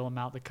paramedics wheel him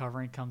out, the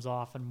covering comes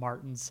off, and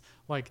Martin's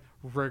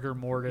rigor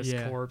mortis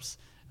corpse,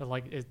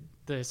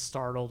 the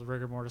startled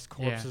rigor mortis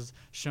corpse is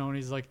shown.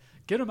 He's like,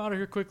 "Get him out of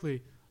here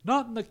quickly!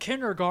 Not in the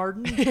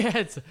kindergarten!"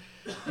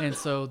 And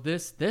so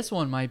this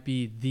one might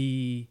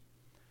be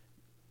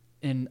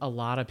in a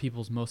lot of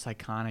people's most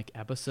iconic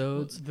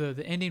episodes.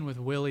 The ending with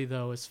Willie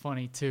though is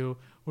funny too,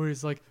 where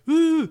he's like,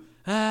 "Ooh,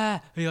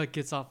 ah!" He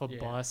gets off a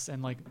bus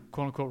and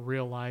quote unquote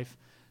real life.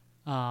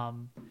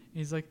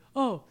 He's like,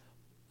 "Oh,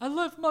 I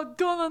left my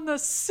gun on the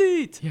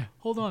seat. Yeah,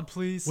 hold on,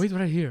 please. Wait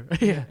right here."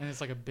 And it's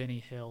like a Benny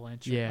Hill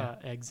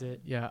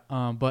exit. Yeah.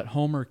 But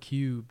Homer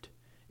Cubed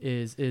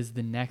is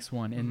the next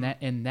one,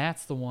 and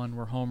that's the one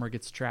where Homer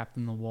gets trapped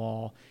in the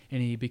wall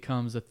and he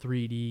becomes a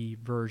 3D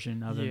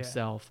version of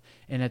himself.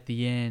 And at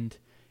the end,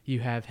 you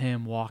have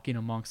him walking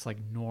amongst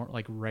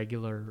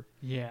regular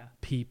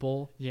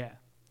people. Yeah.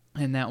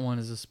 And that one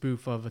is a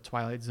spoof of a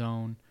Twilight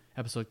Zone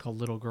episode called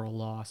Little Girl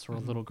Lost, where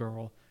a little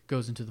girl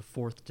goes into the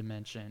 4th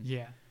dimension.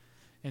 Yeah.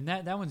 And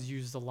that one's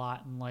used a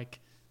lot, and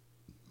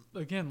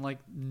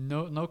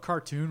no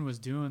cartoon was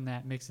doing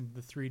that, mixing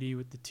the 3D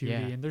with the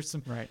 2D. And there's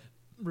some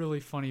really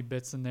funny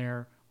bits in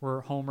there where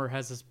Homer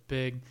has this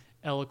big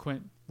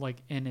eloquent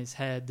in his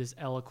head, this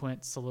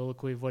eloquent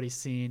soliloquy of what he's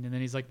seen, and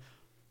then he's like,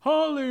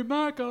 "Holy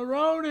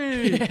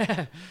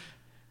macaroni!"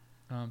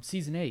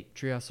 Season 8,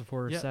 Treehouse of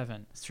Horror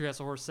 7. It's Treehouse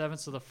of Horror 7.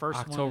 So the first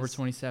October one is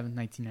 27th,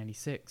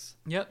 1996.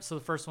 Yep. So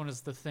the first one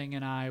is The Thing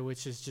and I,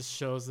 which just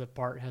shows that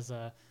Bart has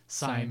a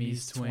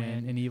Siamese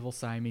twin, an evil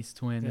Siamese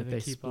twin that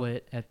they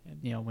split at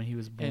when he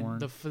was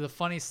born. And the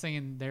funniest thing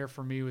in there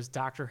for me was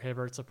Dr.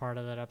 Hibbert's a part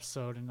of that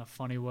episode in a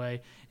funny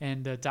way.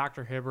 And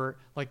Dr. Hibbert,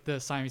 the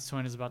Siamese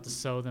twin, is about to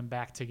sew them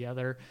back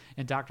together.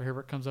 And Dr.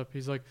 Hibbert comes up.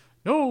 He's like,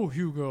 "No,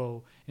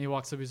 Hugo." And he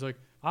walks up. He's like,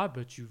 "I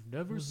bet you've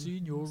never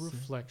seen your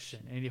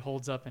reflection." And he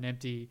holds up an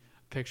empty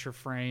picture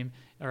frame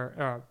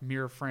or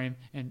mirror frame,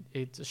 and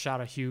it's a shot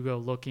of Hugo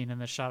looking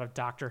and a shot of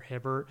Dr.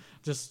 Hibbert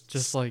just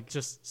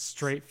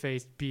straight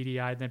faced, beady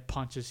eyed, then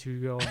punches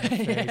Hugo in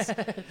the face.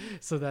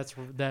 So that's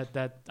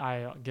that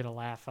I get a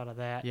laugh out of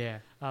that. Yeah.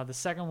 The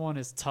second one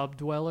is Tub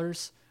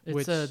Dwellers.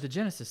 It's the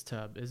Genesis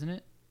tub, isn't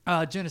it?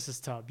 Genesis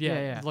tub.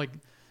 Yeah.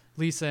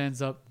 Lisa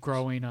ends up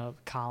growing a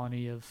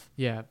colony of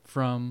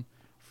from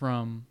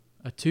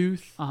a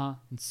tooth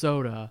and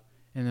soda,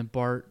 and then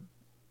Bart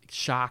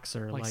shocks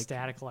her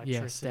static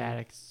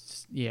electricity.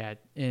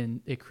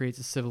 And it creates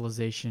a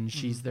civilization.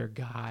 She's their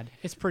god.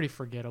 It's pretty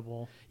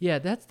forgettable. Yeah,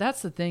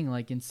 that's the thing.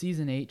 In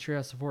season 8,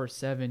 Treehouse of Horror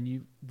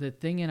 7, The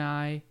Thing and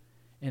I,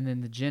 and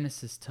then the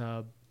Genesis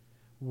tub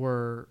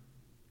were.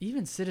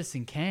 Even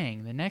Citizen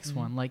Kang, the next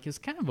one, is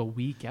kind of a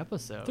weak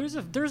episode.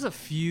 There's a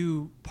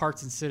few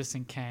parts in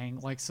Citizen Kang,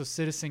 so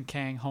Citizen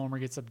Kang, Homer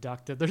gets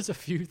abducted. There's a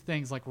few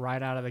things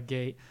right out of the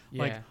gate,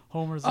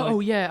 Homer's.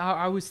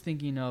 I was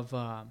thinking of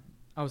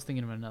I was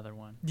thinking of another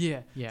one.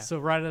 Yeah. Yeah. So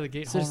right out of the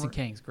gate, Citizen Homer,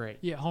 Kane's great.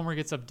 yeah, Homer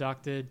gets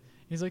abducted.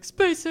 He's like,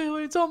 space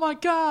aliens, oh my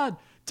God,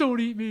 don't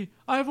eat me.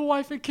 I have a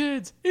wife and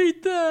kids.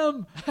 Eat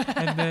them.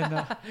 And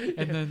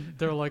then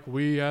they're like,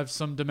 we have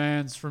some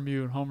demands from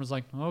you. And Homer's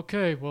like,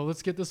 okay, well,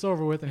 let's get this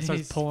over with. And he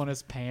starts pulling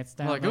his pants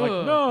down. Like, They're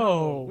like,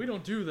 no, we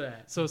don't do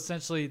that. So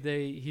essentially,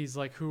 he's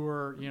like, who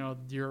are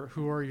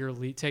your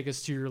lead? Take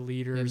us to your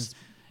leaders.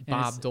 And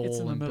Bob Dole It's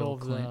in the and middle Bill of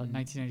the Clinton.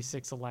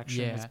 1996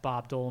 election. Yeah. It's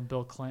Bob Dole and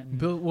Bill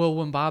Clinton. Well,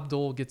 when Bob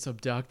Dole gets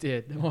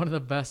abducted, one of the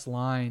best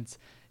lines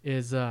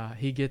is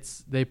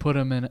they put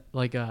him in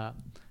like a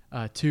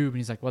tube, and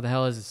he's like, what the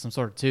hell is this, some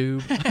sort of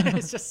tube?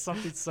 It's just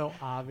something so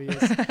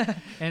obvious.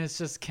 And it's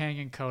just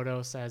Kang and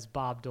Kodos as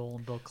Bob Dole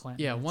and Bill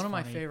Clinton. Yeah, It's one of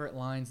my funny. favorite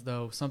lines,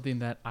 though, something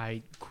that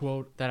I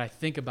quote, that I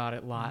think about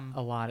it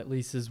a lot at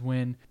least, is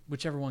when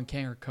whichever one,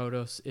 Kang or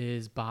Kodos,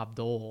 is Bob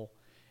Dole.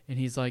 And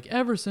he's like,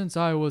 ever since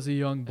I was a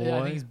young boy. Yeah,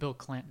 I think he's Bill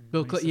Clinton.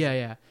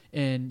 Yeah.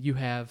 And you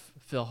have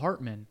Phil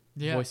Hartman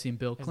voicing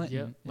Bill Clinton.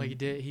 Yeah,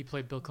 like he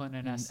played Bill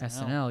Clinton in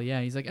SNL. SNL,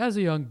 yeah. He's like, as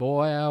a young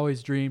boy, I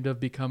always dreamed of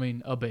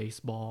becoming a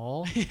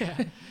baseball. Yeah.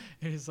 And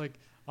he's like,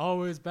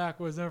 always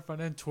backwards and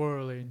front and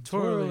twirling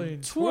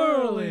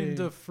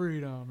to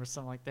freedom or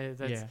something like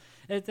that.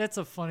 That's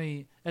a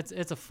funny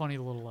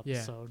little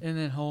episode. And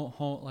then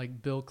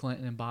like Bill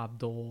Clinton and Bob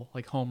Dole,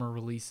 like Homer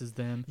releases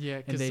them.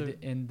 Yeah,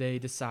 and they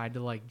decide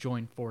to like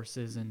join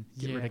forces and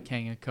get rid of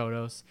Kang and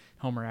Kodos.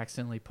 Homer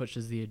accidentally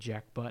pushes the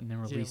eject button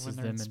and releases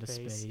them into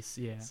space.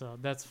 Yeah. So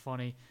that's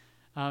funny.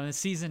 In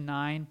season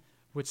 9,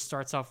 which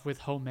starts off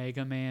with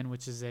Omega Man,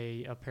 which is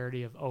a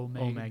parody of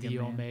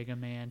Omega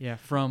Man. Yeah,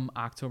 from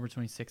October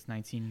 26,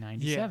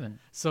 1997. Yeah.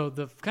 So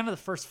the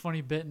first funny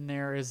bit in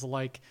there is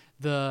like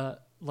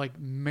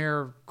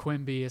Mayor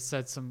Quimby has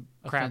said some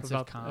crap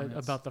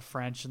about the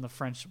French, and the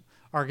French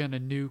are going to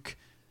nuke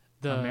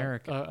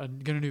America,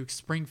 going to nuke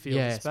Springfield,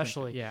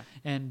 especially. Yeah.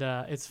 And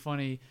it's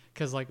funny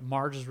because like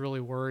Marge is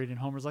really worried, and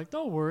Homer's like,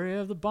 "Don't worry, I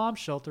have the bomb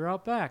shelter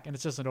out back," and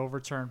it's just an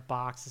overturned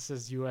box that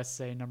says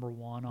USA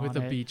 #1 on it with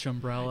a beach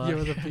umbrella. Yeah,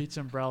 with a beach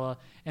umbrella.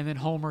 And then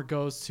Homer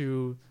goes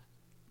to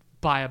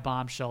buy a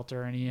bomb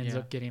shelter, and he ends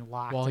up getting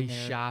locked while in he's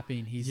there.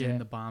 shopping. He's in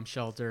the bomb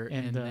shelter,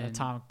 and the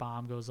atomic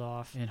bomb goes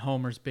off. And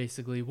Homer's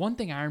basically, one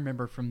thing I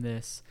remember from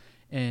this,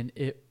 and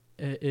it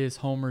is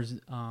Homer's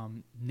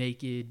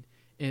naked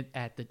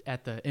at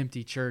the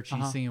empty church.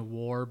 He's singing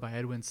 "War" by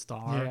Edwin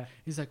Starr. Yeah.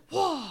 He's like,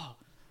 "Whoa,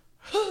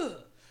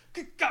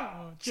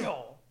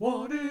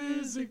 what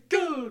is it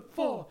good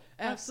for?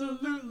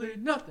 Absolutely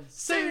nothing.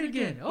 Say it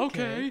again,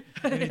 okay."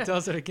 And he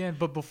does it again,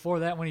 but before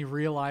that, when he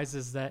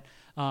realizes that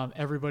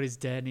everybody's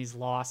dead and he's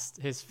lost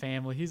his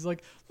family, he's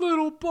like,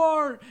 "Little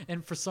Bart,"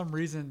 and for some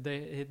reason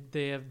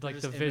they have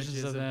like the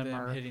visions of them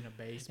are hitting a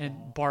baseball,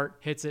 and Bart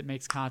hits it,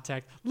 makes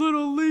contact.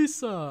 Little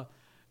Lisa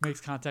makes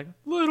contact.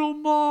 Little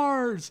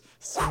Mars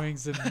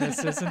swings and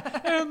misses,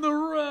 and the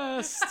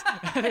rest.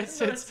 And it's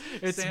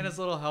Santa's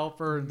little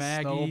helper and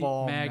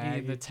Maggie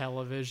in the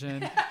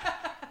television.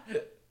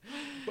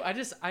 I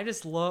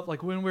just love,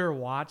 like, when we were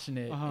watching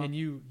it and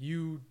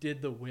you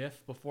did the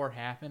whiff before it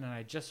happened, and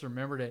I just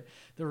remembered it.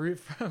 The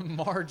riff from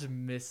Marge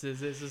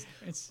misses.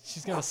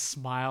 She's got a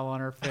smile on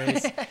her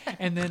face,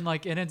 and then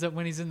like it ends up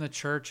when he's in the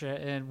church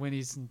and when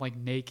he's like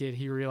naked,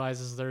 he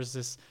realizes there's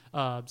this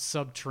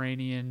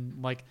subterranean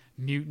like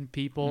mutant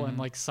people, and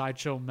like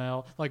Sideshow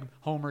Mel, like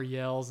Homer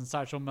yells, and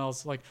Sideshow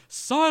Mel's like,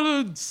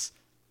 "Silence!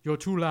 You're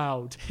too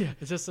loud." Yeah.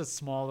 It's just a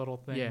small little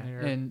thing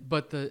there.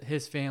 But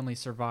his family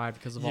survived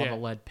because of all the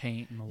lead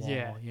paint in the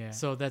wall. Yeah.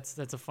 So that's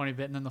a funny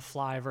bit. And then the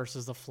Fly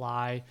versus the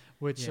Fly,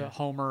 which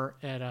Homer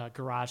at a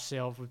garage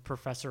sale with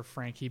Professor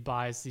Frank, he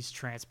buys these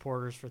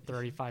transporters for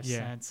 35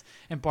 cents,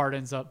 and Bart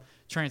ends up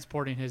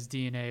transporting his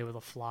DNA with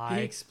a fly.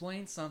 He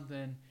explains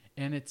something,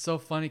 and it's so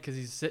funny because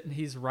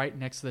he's right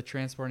next to the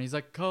transport, and he's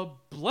like,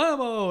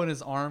 "Kablamo!" and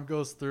his arm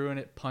goes through, and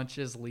it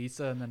punches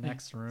Lisa in the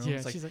next room. Yeah,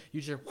 it's like, she's like, you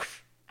just,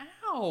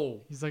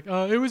 ow! He's like,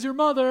 "It was your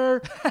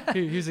mother."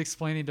 He's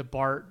explaining to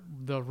Bart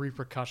the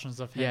repercussions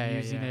of him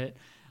using it.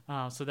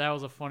 So that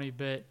was a funny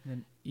bit.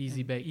 And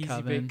Easy Bake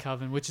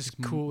Coven, which is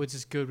cool, which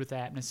is good with the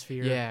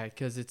atmosphere. Yeah,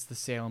 because it's the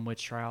Salem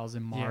witch trials,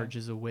 and Marge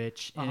is a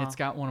witch, and it's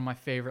got one of my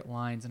favorite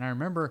lines. And I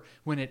remember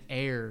when it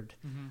aired,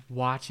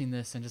 watching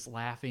this and just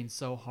laughing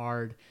so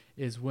hard,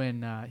 is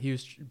when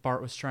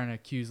Bart was trying to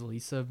accuse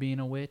Lisa of being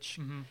a witch,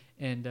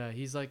 and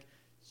he's like,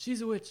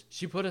 "She's a witch.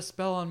 She put a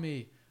spell on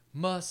me.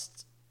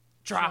 Must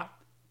drop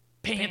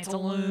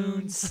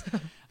pantaloons."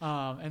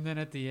 And then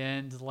at the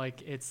end,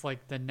 like it's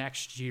like the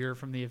next year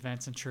from the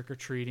events in Trick or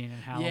Treating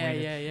and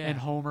Halloween. Yeah. And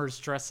Homer's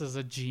dressed as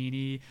a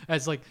genie,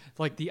 as like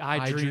the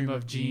I dream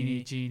of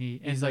genie.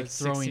 He's like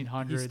throwing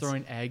 1600s. He's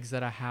throwing eggs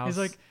at a house.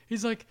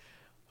 He's like,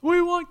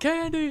 "We want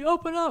candy.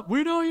 Open up.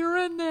 We know you're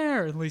in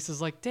there." And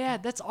Lisa's like,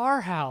 "Dad, that's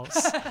our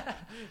house."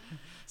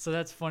 So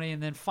that's funny.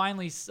 And then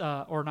finally,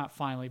 or not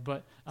finally,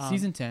 but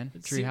season 10,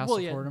 Treehouse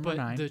of Horror number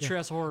 9. The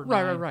Treehouse of Horror.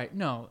 Right.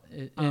 No,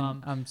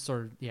 I'm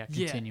sort of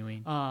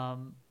continuing.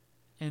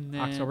 And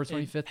then October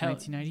 25th,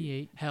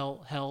 1998.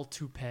 Hell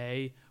to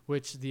Pay,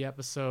 which the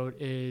episode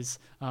is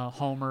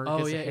Homer Oh,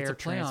 gets yeah, a hair it's a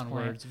play on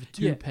transplant. words.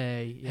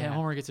 Toupee. Yeah. And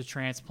Homer gets a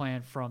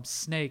transplant from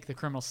Snake, the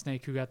criminal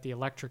Snake who got the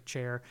electric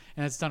chair,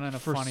 and it's done in a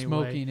For funny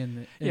smoking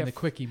way. in the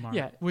Quickie Mart.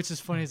 Yeah, which is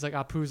funny. It's like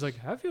Apu's like,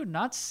 have you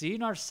not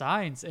seen our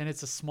signs? And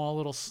it's a small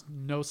little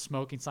no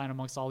smoking sign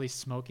amongst all these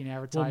smoking Well,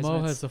 advertisements.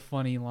 Mo has a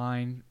funny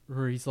line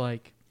where he's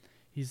like,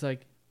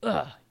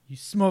 ugh, you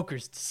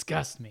smokers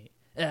disgust me.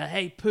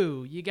 Hey,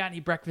 Pooh, you got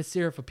any breakfast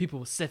cereal for people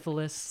with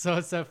syphilis? So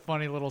it's that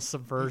funny little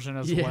subversion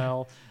as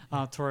well,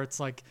 to where it's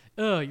like,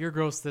 you're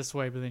gross this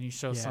way, but then you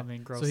show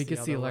something gross. So he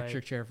gets the other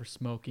electric way. chair for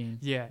smoking.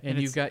 Yeah, and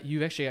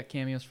you've actually got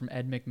cameos from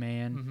Ed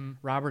McMahon. Mm-hmm.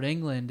 Robert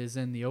Englund is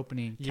in the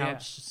opening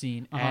couch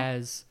scene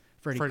as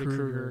Freddy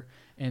Krueger,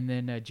 and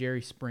then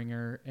Jerry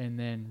Springer, and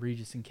then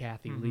Regis and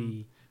Kathy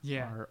Lee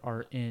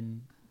are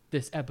in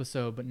this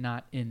episode, but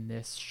not in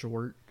this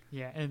short.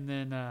 Yeah, and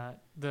then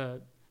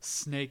the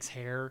Snake's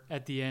hair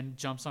at the end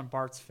jumps on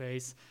Bart's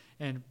face,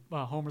 and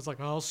Homer's like,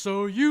 "I'll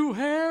show you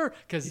hair,"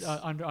 because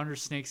under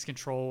Snake's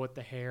control with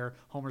the hair,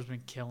 Homer's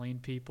been killing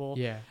people.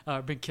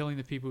 Been killing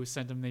the people who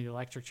sent him the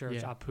electric chair,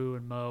 Apu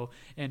and Mo.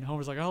 And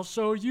Homer's like, "I'll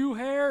show you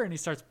hair," and he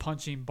starts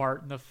punching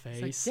Bart in the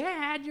face. He's like,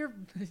 Dad,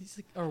 he's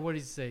like, or what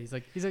does he say? He's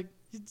like,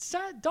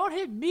 "Don't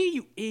hit me,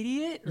 you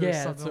idiot!" Or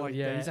something like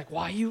that. He's like,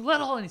 "Why you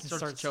little?" And he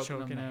starts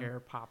choking him. The hair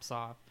pops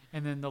off.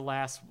 And then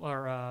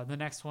the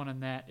next one in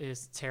that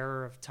is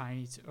Terror and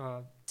Tiny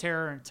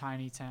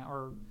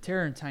Town, The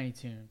Terror of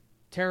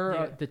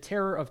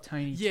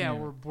Tiny Toon. Yeah,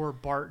 where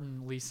Bart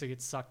and Lisa get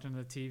sucked into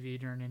the TV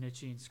during an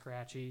Itchy and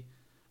Scratchy.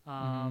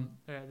 The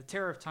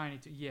Terror of Tiny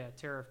Toon. Yeah,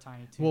 Terror of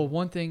Tiny Toon. Well,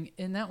 one thing,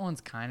 and that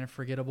one's kind of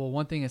forgettable.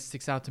 One thing that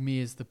sticks out to me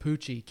is the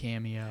Poochie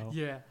cameo.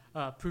 Yeah,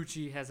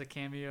 Poochie has a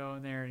cameo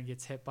in there and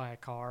gets hit by a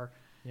car.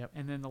 Yep.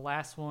 And then the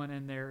last one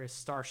in there is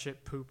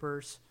Starship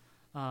Poopers,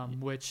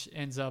 which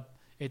ends up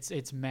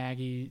it's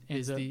Maggie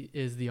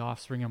is the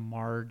offspring of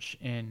Marge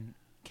and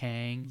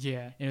Kang.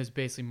 Yeah. And it was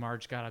basically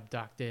Marge got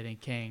abducted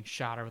and Kang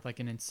shot her with like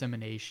an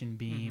insemination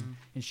beam,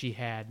 and she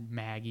had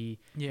Maggie.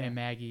 Yeah. And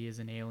Maggie is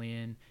an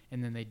alien,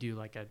 and then they do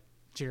like a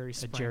Jerry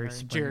Springer.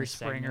 Jerry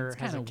Springer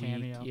has a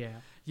cameo. Weak.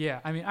 Yeah.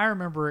 I mean, I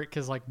remember it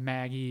because like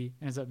Maggie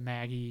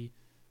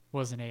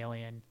was an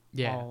alien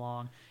all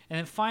along. And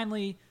then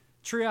finally,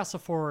 Treehouse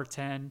of 4 or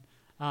 10,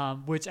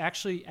 which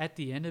actually at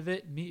the end of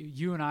it,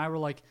 you and I were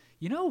like,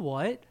 you know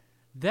what?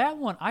 That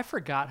one, I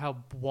forgot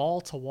how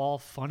wall-to-wall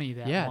funny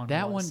that one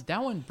was.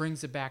 That one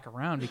brings it back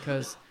around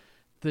because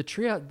the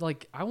Treehouse,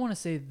 like I want to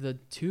say the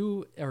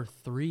 2 or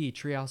 3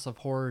 Treehouse of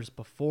Horrors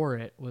before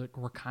it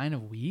were kind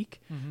of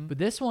weak, but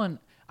this one,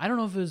 I don't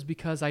know if it was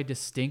because I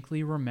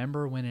distinctly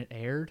remember when it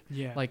aired.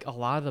 Yeah. Like a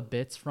lot of the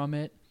bits from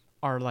it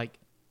are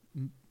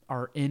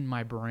in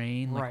my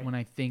brain, like Right. when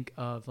I think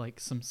of like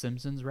some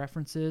Simpsons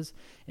references,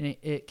 and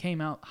it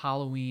came out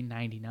Halloween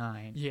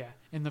 '99. Yeah,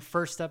 and the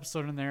first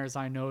episode in there is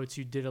 "I Know What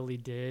You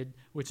Diddly Did,"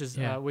 which is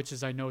 "I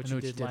Know What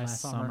You Did Last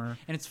Summer."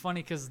 And it's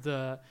funny because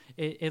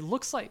it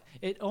looks like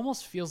it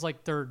almost feels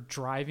like they're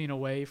driving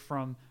away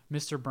from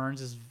Mr.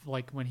 Burns'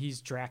 like when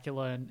he's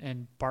Dracula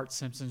and Bart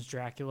Simpson's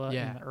Dracula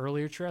in the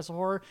earlier Treehouse of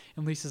Horror,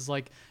 and Lisa's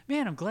like,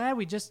 "Man, I'm glad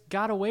we just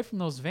got away from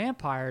those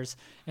vampires,"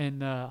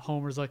 and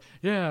Homer's like,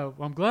 "Yeah,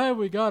 I'm glad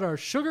we got our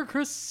Sugar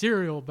Crisp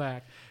cereal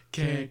back.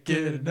 Can't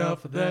get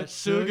enough of that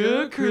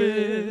Sugar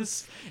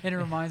Crisp." And it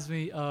reminds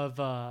me of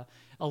a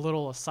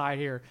little aside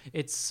here.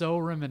 It's so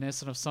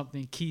reminiscent of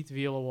something Keith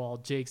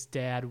Vielawald, Jake's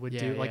dad, would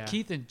do. Like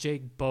Keith and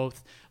Jake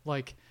both,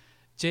 like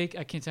Jake,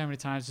 I can't tell how many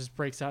times, just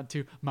breaks out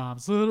into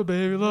 "Mom's little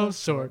baby loves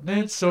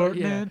shortening,"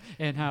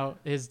 and how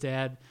his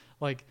dad,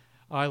 like,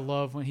 I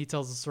love when he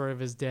tells the story of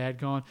his dad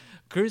going,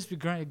 "Crispy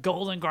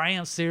Golden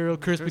Graham cereal,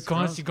 crispy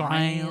crunchy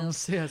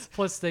grams." Yes.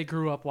 Plus, they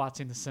grew up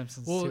watching The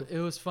Simpsons too. It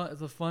was fun.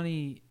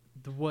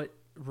 What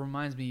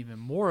reminds me even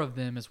more of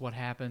them is what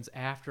happens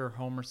after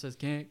Homer says,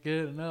 "Can't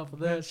get enough of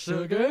that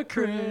Sugar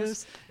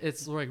Crisp."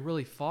 It's like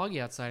really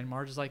foggy outside, and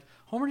Marge is like,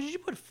 "Homer, did you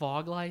put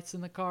fog lights in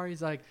the car?"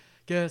 He's like,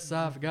 "Guess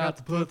I forgot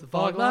to put the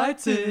fog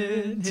lights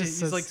in."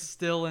 He's like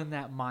still in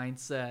that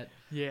mindset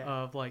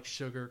of like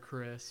Sugar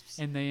Crisps.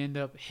 And they end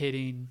up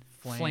hitting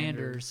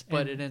Flanders.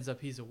 But it ends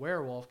up he's a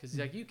werewolf because he's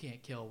like, "You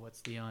can't kill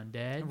what's the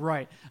undead."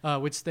 Right.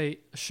 Which they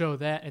show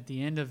that at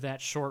the end of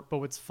that short. But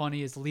what's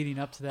funny is leading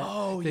up to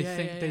that,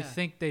 they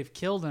think they've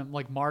killed him.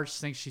 Like Marge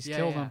thinks she's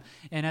killed him.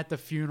 And at the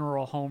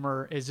funeral,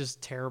 Homer is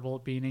just terrible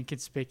at being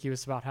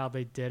inconspicuous about how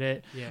they did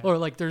it. Yeah. Or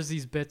like there's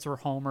these bits where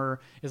Homer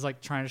is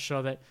like trying to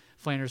show that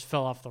Flanders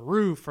fell off the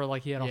roof or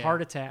like he had a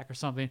heart attack or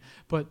something.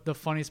 But the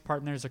funniest part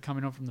in there is they're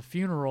coming home from the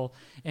funeral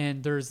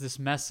and there's this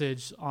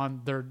message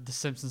on the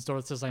Simpsons door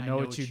that says, I know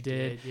what you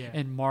did. Yeah.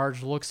 And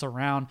Marge looks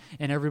around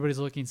and everybody's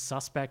looking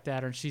suspect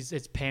at her and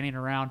it's panning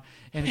around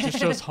and it just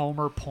shows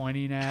Homer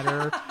pointing at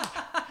her.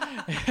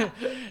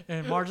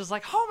 And Marge is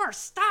like, Homer,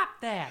 stop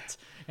that.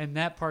 And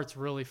that part's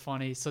really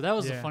funny. So that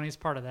was the Yeah. funniest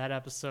part of that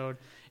episode.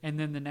 And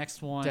then the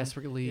next one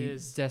Desperately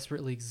is,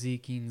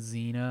 seeking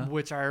Xena.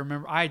 which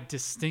I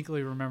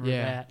distinctly remember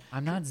Yeah, that.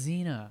 I'm not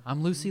Xena.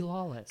 I'm Lucy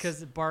Lawless.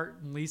 Because Bart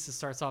and Lisa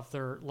starts off,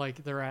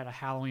 they're at a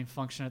Halloween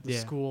function at the Yeah.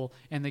 school,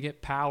 and they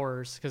get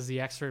powers because the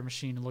X-ray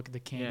machine, look at the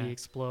candy, Yeah.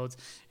 explodes,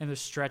 and the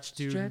Stretch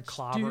Dude and Stretch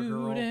Clobber Dude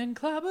Girl, and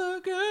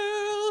Clobber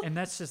Girl. and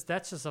that's just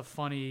a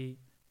funny.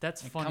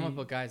 That's And funny. comic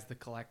book guy's the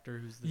collector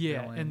who's the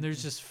Yeah, villain. and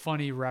there's just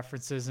funny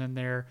references in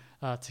there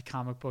to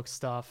comic book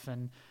stuff,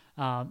 and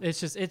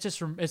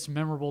it's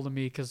memorable to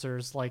me because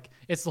there's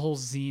it's the whole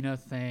Xena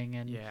thing,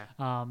 and Yeah.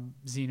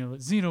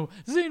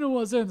 Xena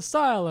was in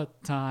style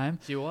at the time.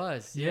 She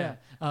was. Yeah.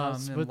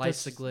 And But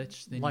life's a this-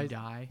 glitch, then Light- you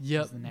die.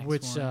 Yep, is the next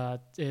which one.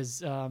 is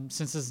since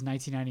this is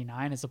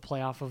 1999, it's a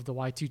playoff of the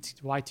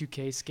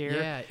Y2K scare.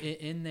 Yeah,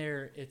 in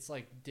there it's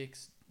like Dick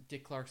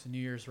Clark's New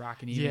Year's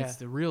Rockin' Eve. Yeah. It's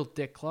the real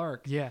Dick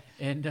Clark. Yeah.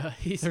 And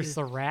There's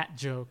the rat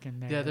joke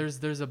in there. yeah,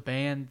 there's a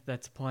band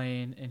that's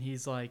playing, and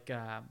he's like,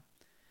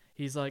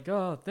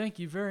 oh, thank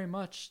you very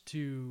much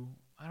to,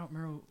 I don't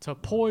remember, to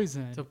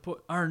Poison. to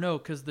put, or no,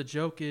 because the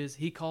joke is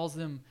he calls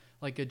them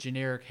like a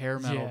generic hair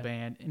metal Yeah.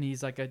 band, and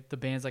he's like, the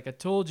band's like, I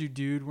told you,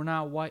 dude, we're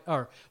not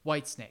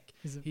White Snake.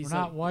 We're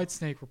not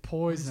Whitesnake, we're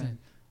Poison.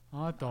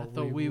 I thought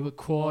we were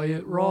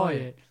Quiet Quiet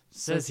Riot. Riot.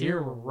 Says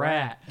here we're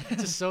Rat. It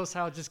just shows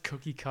how just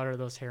cookie cutter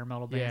those hair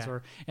metal bands Yeah.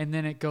 were. And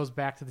then it goes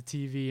back to the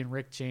TV, and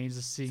Rick James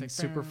is singing like,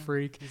 Super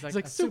Freak. He's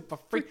like, super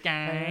freak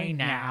freaking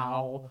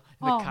now.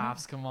 And the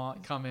cops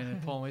come in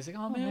and pull him. He's like,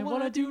 oh man,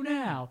 what I do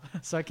now?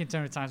 So I can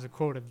tell you times I've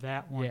quoted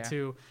that one Yeah.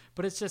 too.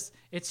 But it's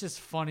just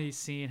funny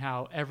seeing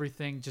how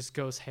everything just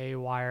goes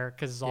haywire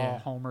because it's all Yeah.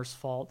 Homer's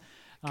fault.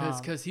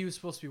 Because he was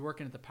supposed to be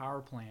working at the power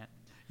plant.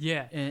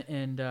 Yeah.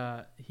 And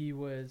he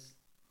was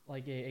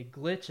like a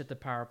glitch at the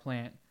power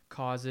plant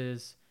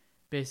causes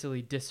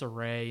basically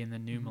disarray in the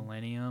new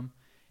millennium.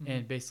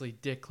 And basically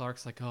Dick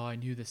Clark's like, oh, I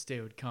knew this day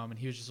would come, and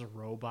he was just a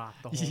robot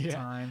the whole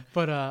time.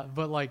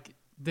 But like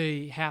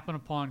they happen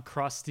upon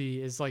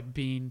Krusty is like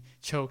being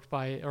choked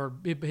by, or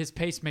his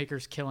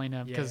pacemaker's killing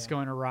him because it's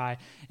going awry,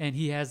 and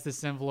he has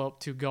this envelope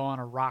to go on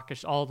a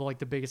rocket. All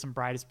the biggest and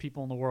brightest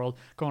people in the world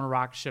go on a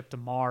rocket ship to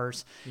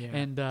Mars,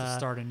 and to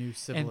start a new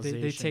civilization.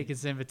 And they take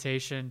his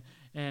invitation,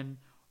 and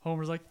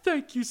Homer's like,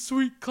 thank you,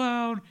 sweet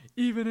clown.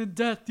 Even in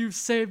death, you've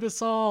saved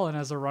us all. And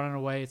as they're running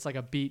away, it's like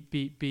a beat,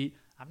 beat, beat.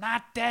 I'm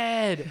not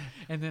dead.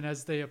 And then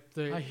as they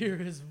I hear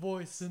his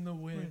voice in the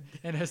wind.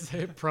 and as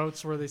they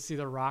approach where they see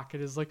the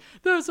rocket, is like,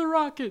 there's a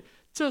rocket,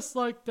 just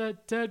like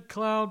that dead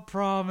clown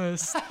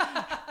promised.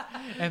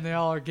 And they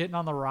all are getting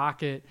on the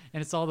rocket, and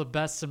it's all the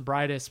best and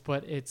brightest,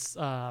 but it's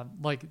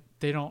like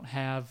they don't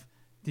have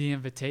the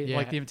invitation. Yeah.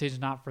 Like the invitation's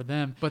not for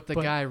them. But the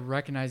guy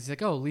recognizes,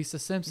 like, oh, Lisa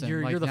Simpson.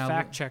 You're like, the now,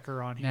 fact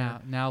checker on here.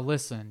 Now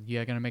listen,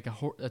 you're gonna make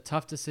a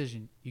tough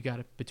decision. You got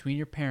to, between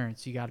your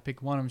parents, you got to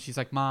pick one of them. She's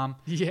like, Mom.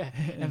 Yeah,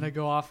 and they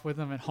go off with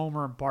them, and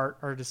Homer and Bart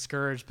are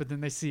discouraged, but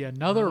then they see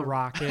another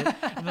rocket,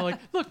 and they're like,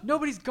 look,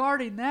 nobody's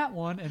guarding that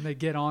one, and they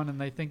get on,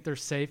 and they think they're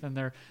safe, and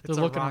they're It's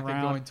a looking rocket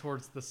around. going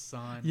towards the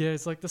sun. Yeah,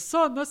 it's like, the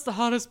sun, that's the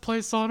hottest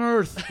place on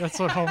Earth. That's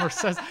what Homer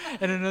says.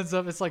 And it ends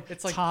up, it's like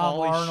Tom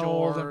Pauly Arnold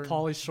Shore and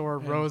Pauly Shore,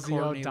 and Rosie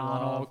Courtney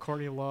O'Donnell, Love.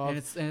 Courtney Love.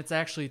 And it's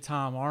actually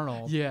Tom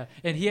Arnold. Yeah,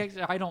 and he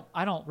actually, I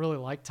don't really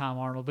like Tom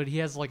Arnold, but he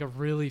has like a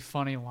really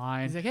funny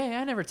line. He's like, hey,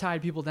 I never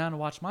tied people down to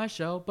watch my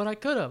show, but I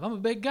could have. I'm a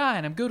big guy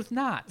and I'm good with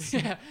knots.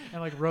 Yeah,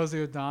 and like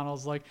Rosie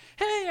O'Donnell's like,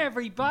 hey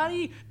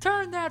everybody,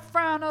 turn that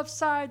frown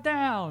upside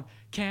down.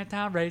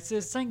 Cantown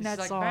racists, sing She's that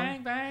like, song.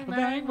 bang, bang, bang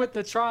bang with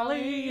the trolley.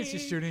 ding. And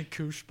she's shooting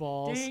koosh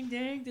balls. Ding,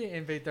 ding, ding.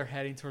 And they're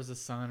heading towards the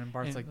sun, and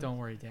Bart's And- like, don't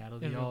worry, Dad. It'll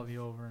be and- all of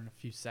you over in a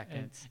few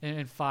seconds. And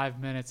in 5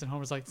 minutes, and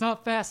Homer's like, it's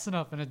not fast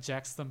enough, and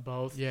ejects them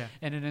both. Yeah.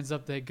 And it ends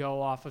up they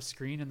go off of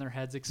screen and their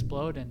heads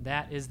explode, and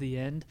that is the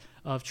end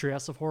of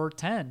Treehouse of Horror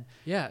 10.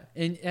 Yeah,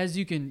 and as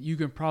you can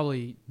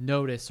probably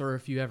notice, or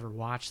if you ever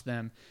watch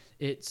them,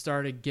 it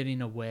started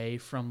getting away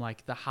from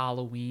like the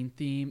Halloween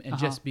theme and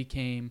just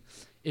became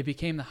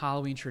the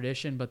Halloween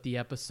tradition, but the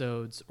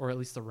episodes, or at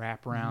least the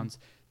wraparounds,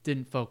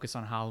 didn't focus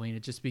on Halloween.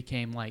 It just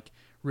became like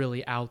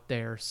really out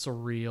there,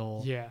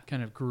 surreal,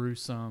 kind of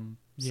gruesome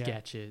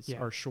sketches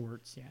or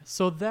shorts. Yeah.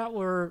 So those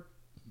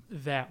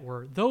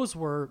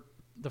were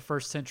the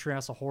first 10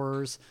 Treehouse of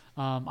Horrors.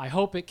 I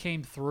hope it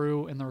came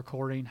through in the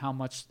recording how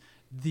much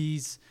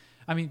these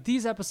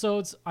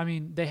episodes,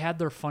 they had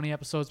their funny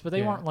episodes, but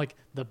they weren't like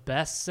the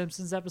best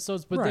Simpsons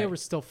episodes, but they Right. were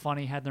still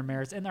funny, had their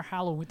merits, and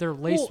they're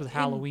laced with and-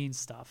 Halloween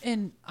stuff.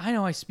 And I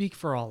know I speak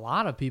for a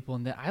lot of people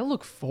in that I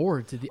look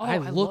forward to I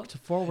looked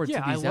forward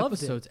to I these loved it.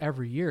 episodes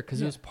every year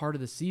because it was part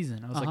of the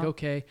season. I was like,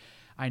 okay,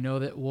 I know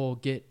that we'll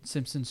get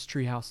Simpsons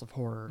Treehouse of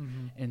Horror.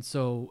 And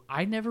so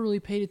I never really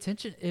paid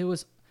attention.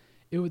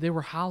 they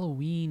were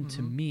Halloween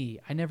to me.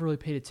 I never really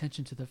paid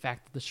attention to the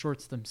fact that the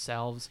shorts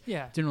themselves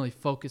didn't really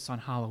focus on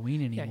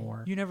Halloween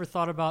anymore. You never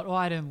thought about,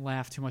 I didn't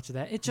laugh too much at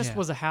that. It just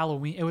was a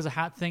Halloween. It was a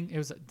hot thing. It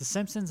was The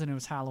Simpsons and it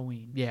was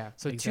Halloween. Yeah,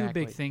 so two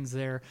big things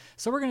there.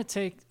 So we're going to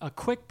take a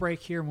quick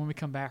break here, and when we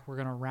come back, we're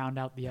going to round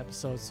out the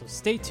episode. So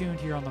stay tuned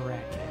here on the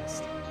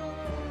Radcast.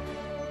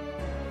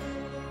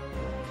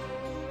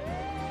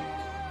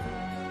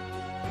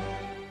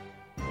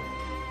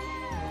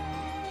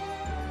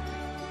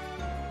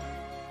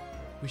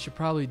 We should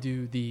probably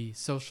do the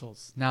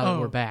socials now that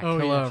we're back. Oh,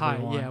 Hello, Hi.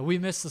 everyone. Yeah, we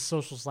missed the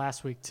socials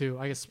last week, too,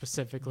 I guess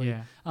specifically.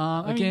 Yeah.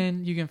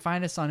 Again, you can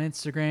find us on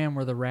Instagram.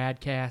 We're the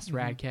Radcast.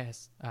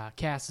 Radcast.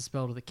 Cast is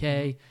spelled with a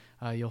K.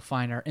 You'll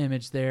find our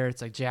image there.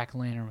 It's like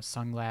jack-o'-lantern with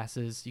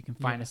sunglasses. You can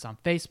find us on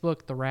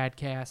Facebook, the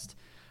Radcast.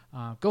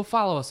 Go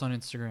follow us on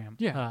Instagram.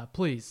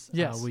 Please.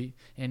 Yes.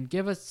 And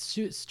give us,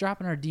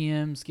 drop in our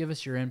DMs. Give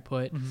us your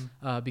input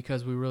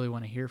because we really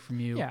want to hear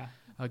from you. Yeah.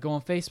 Go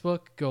on Facebook.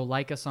 Go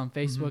like us on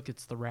Facebook.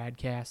 It's the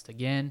Radcast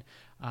again.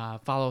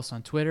 Follow us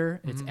on Twitter.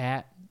 It's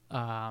at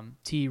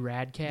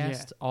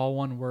TRadcast. All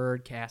one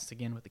word. Cast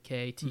again with a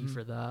K. T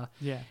for the.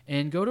 Yeah.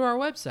 And go to our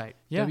website.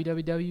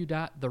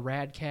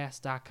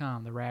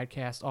 www.theradcast.com. The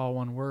Radcast. All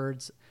one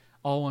words.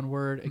 All one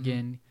word.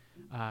 Again.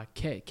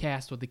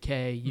 Cast with the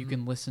K. You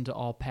can listen to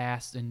all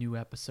past and new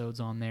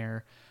episodes on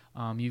there.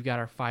 You've got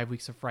our 5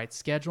 Weeks of Fright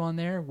schedule on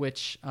there,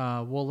 which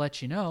we'll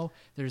let you know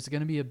there's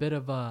going to be a bit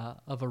of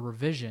a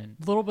revision.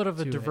 A little bit of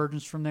a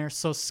divergence from there.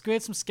 So we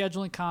had some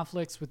scheduling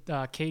conflicts with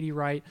Katie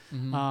Wright.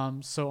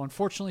 So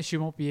unfortunately, she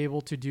won't be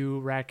able to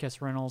do Radcast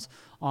Rentals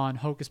on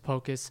Hocus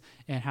Pocus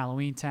and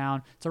Halloween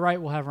Town. It's all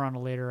right. We'll have her on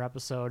a later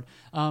episode.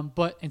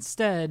 But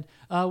instead,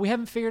 we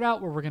haven't figured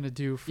out what we're going to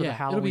do for the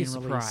Halloween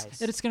it'll be a release.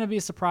 surprise. It's going to be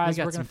a surprise.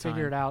 We're going to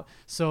figure it out.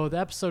 So the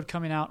episode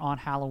coming out on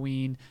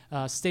Halloween,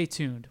 stay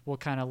tuned. We'll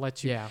kind of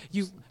let you. Yeah.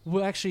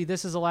 Well, actually,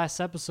 this is the last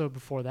episode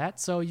before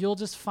that, so you'll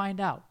just find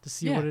out to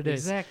see what it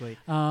is. Exactly.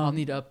 I'll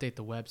need to update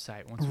the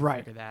website once we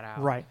figure that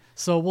out. Right.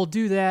 So we'll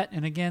do that.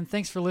 And again,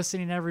 thanks for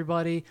listening,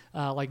 everybody.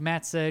 Like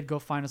Matt said, go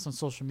find us on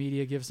social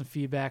media. Give us some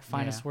feedback.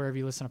 Find us wherever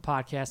you listen to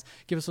podcasts.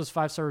 Give us those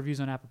 5-star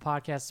reviews on Apple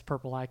Podcasts. The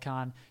purple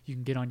icon you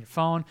can get on your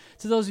phone.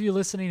 To those of you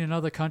listening in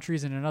other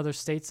countries and in other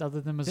states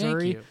other than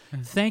Missouri,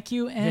 thank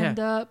you. And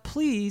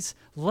please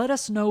let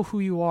us know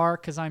who you are,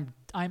 because I'm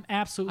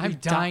absolutely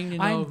dying to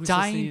know who's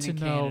listening in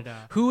Canada.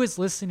 who is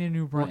listening in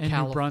New Brunswick,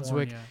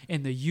 California.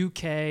 in the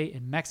UK,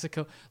 in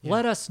Mexico.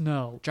 Let us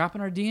know. Drop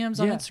in our DMs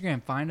on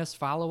Instagram. Find us,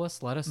 follow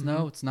us, let us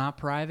know. It's not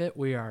private.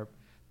 We are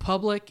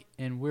public,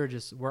 and we're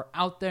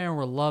out there, and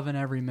we're loving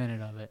every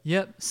minute of it.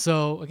 Yep.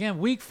 So again,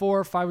 week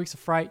 4, 5 Weeks of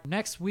Fright.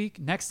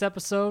 Next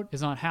episode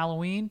is on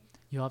Halloween.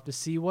 You'll have to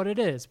see what it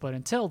is. But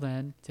until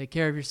then, take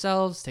care of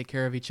yourselves, take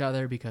care of each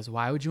other, because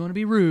why would you want to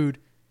be rude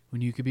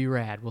when you could be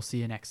rad? We'll see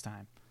you next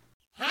time.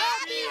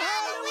 Happy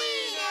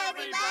Halloween,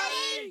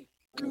 everybody!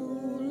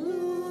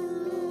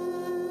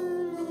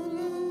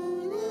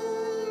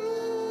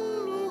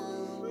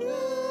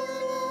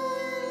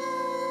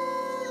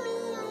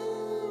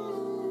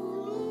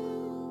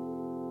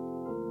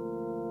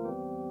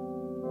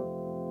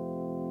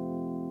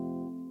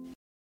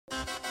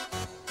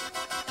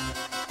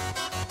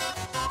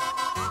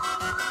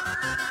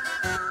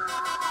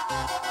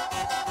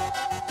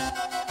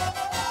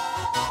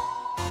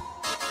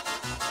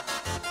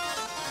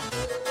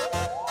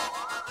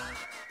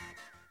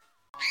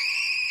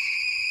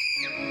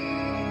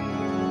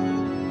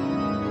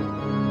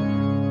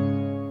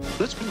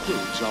 This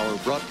concludes our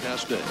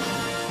broadcast day.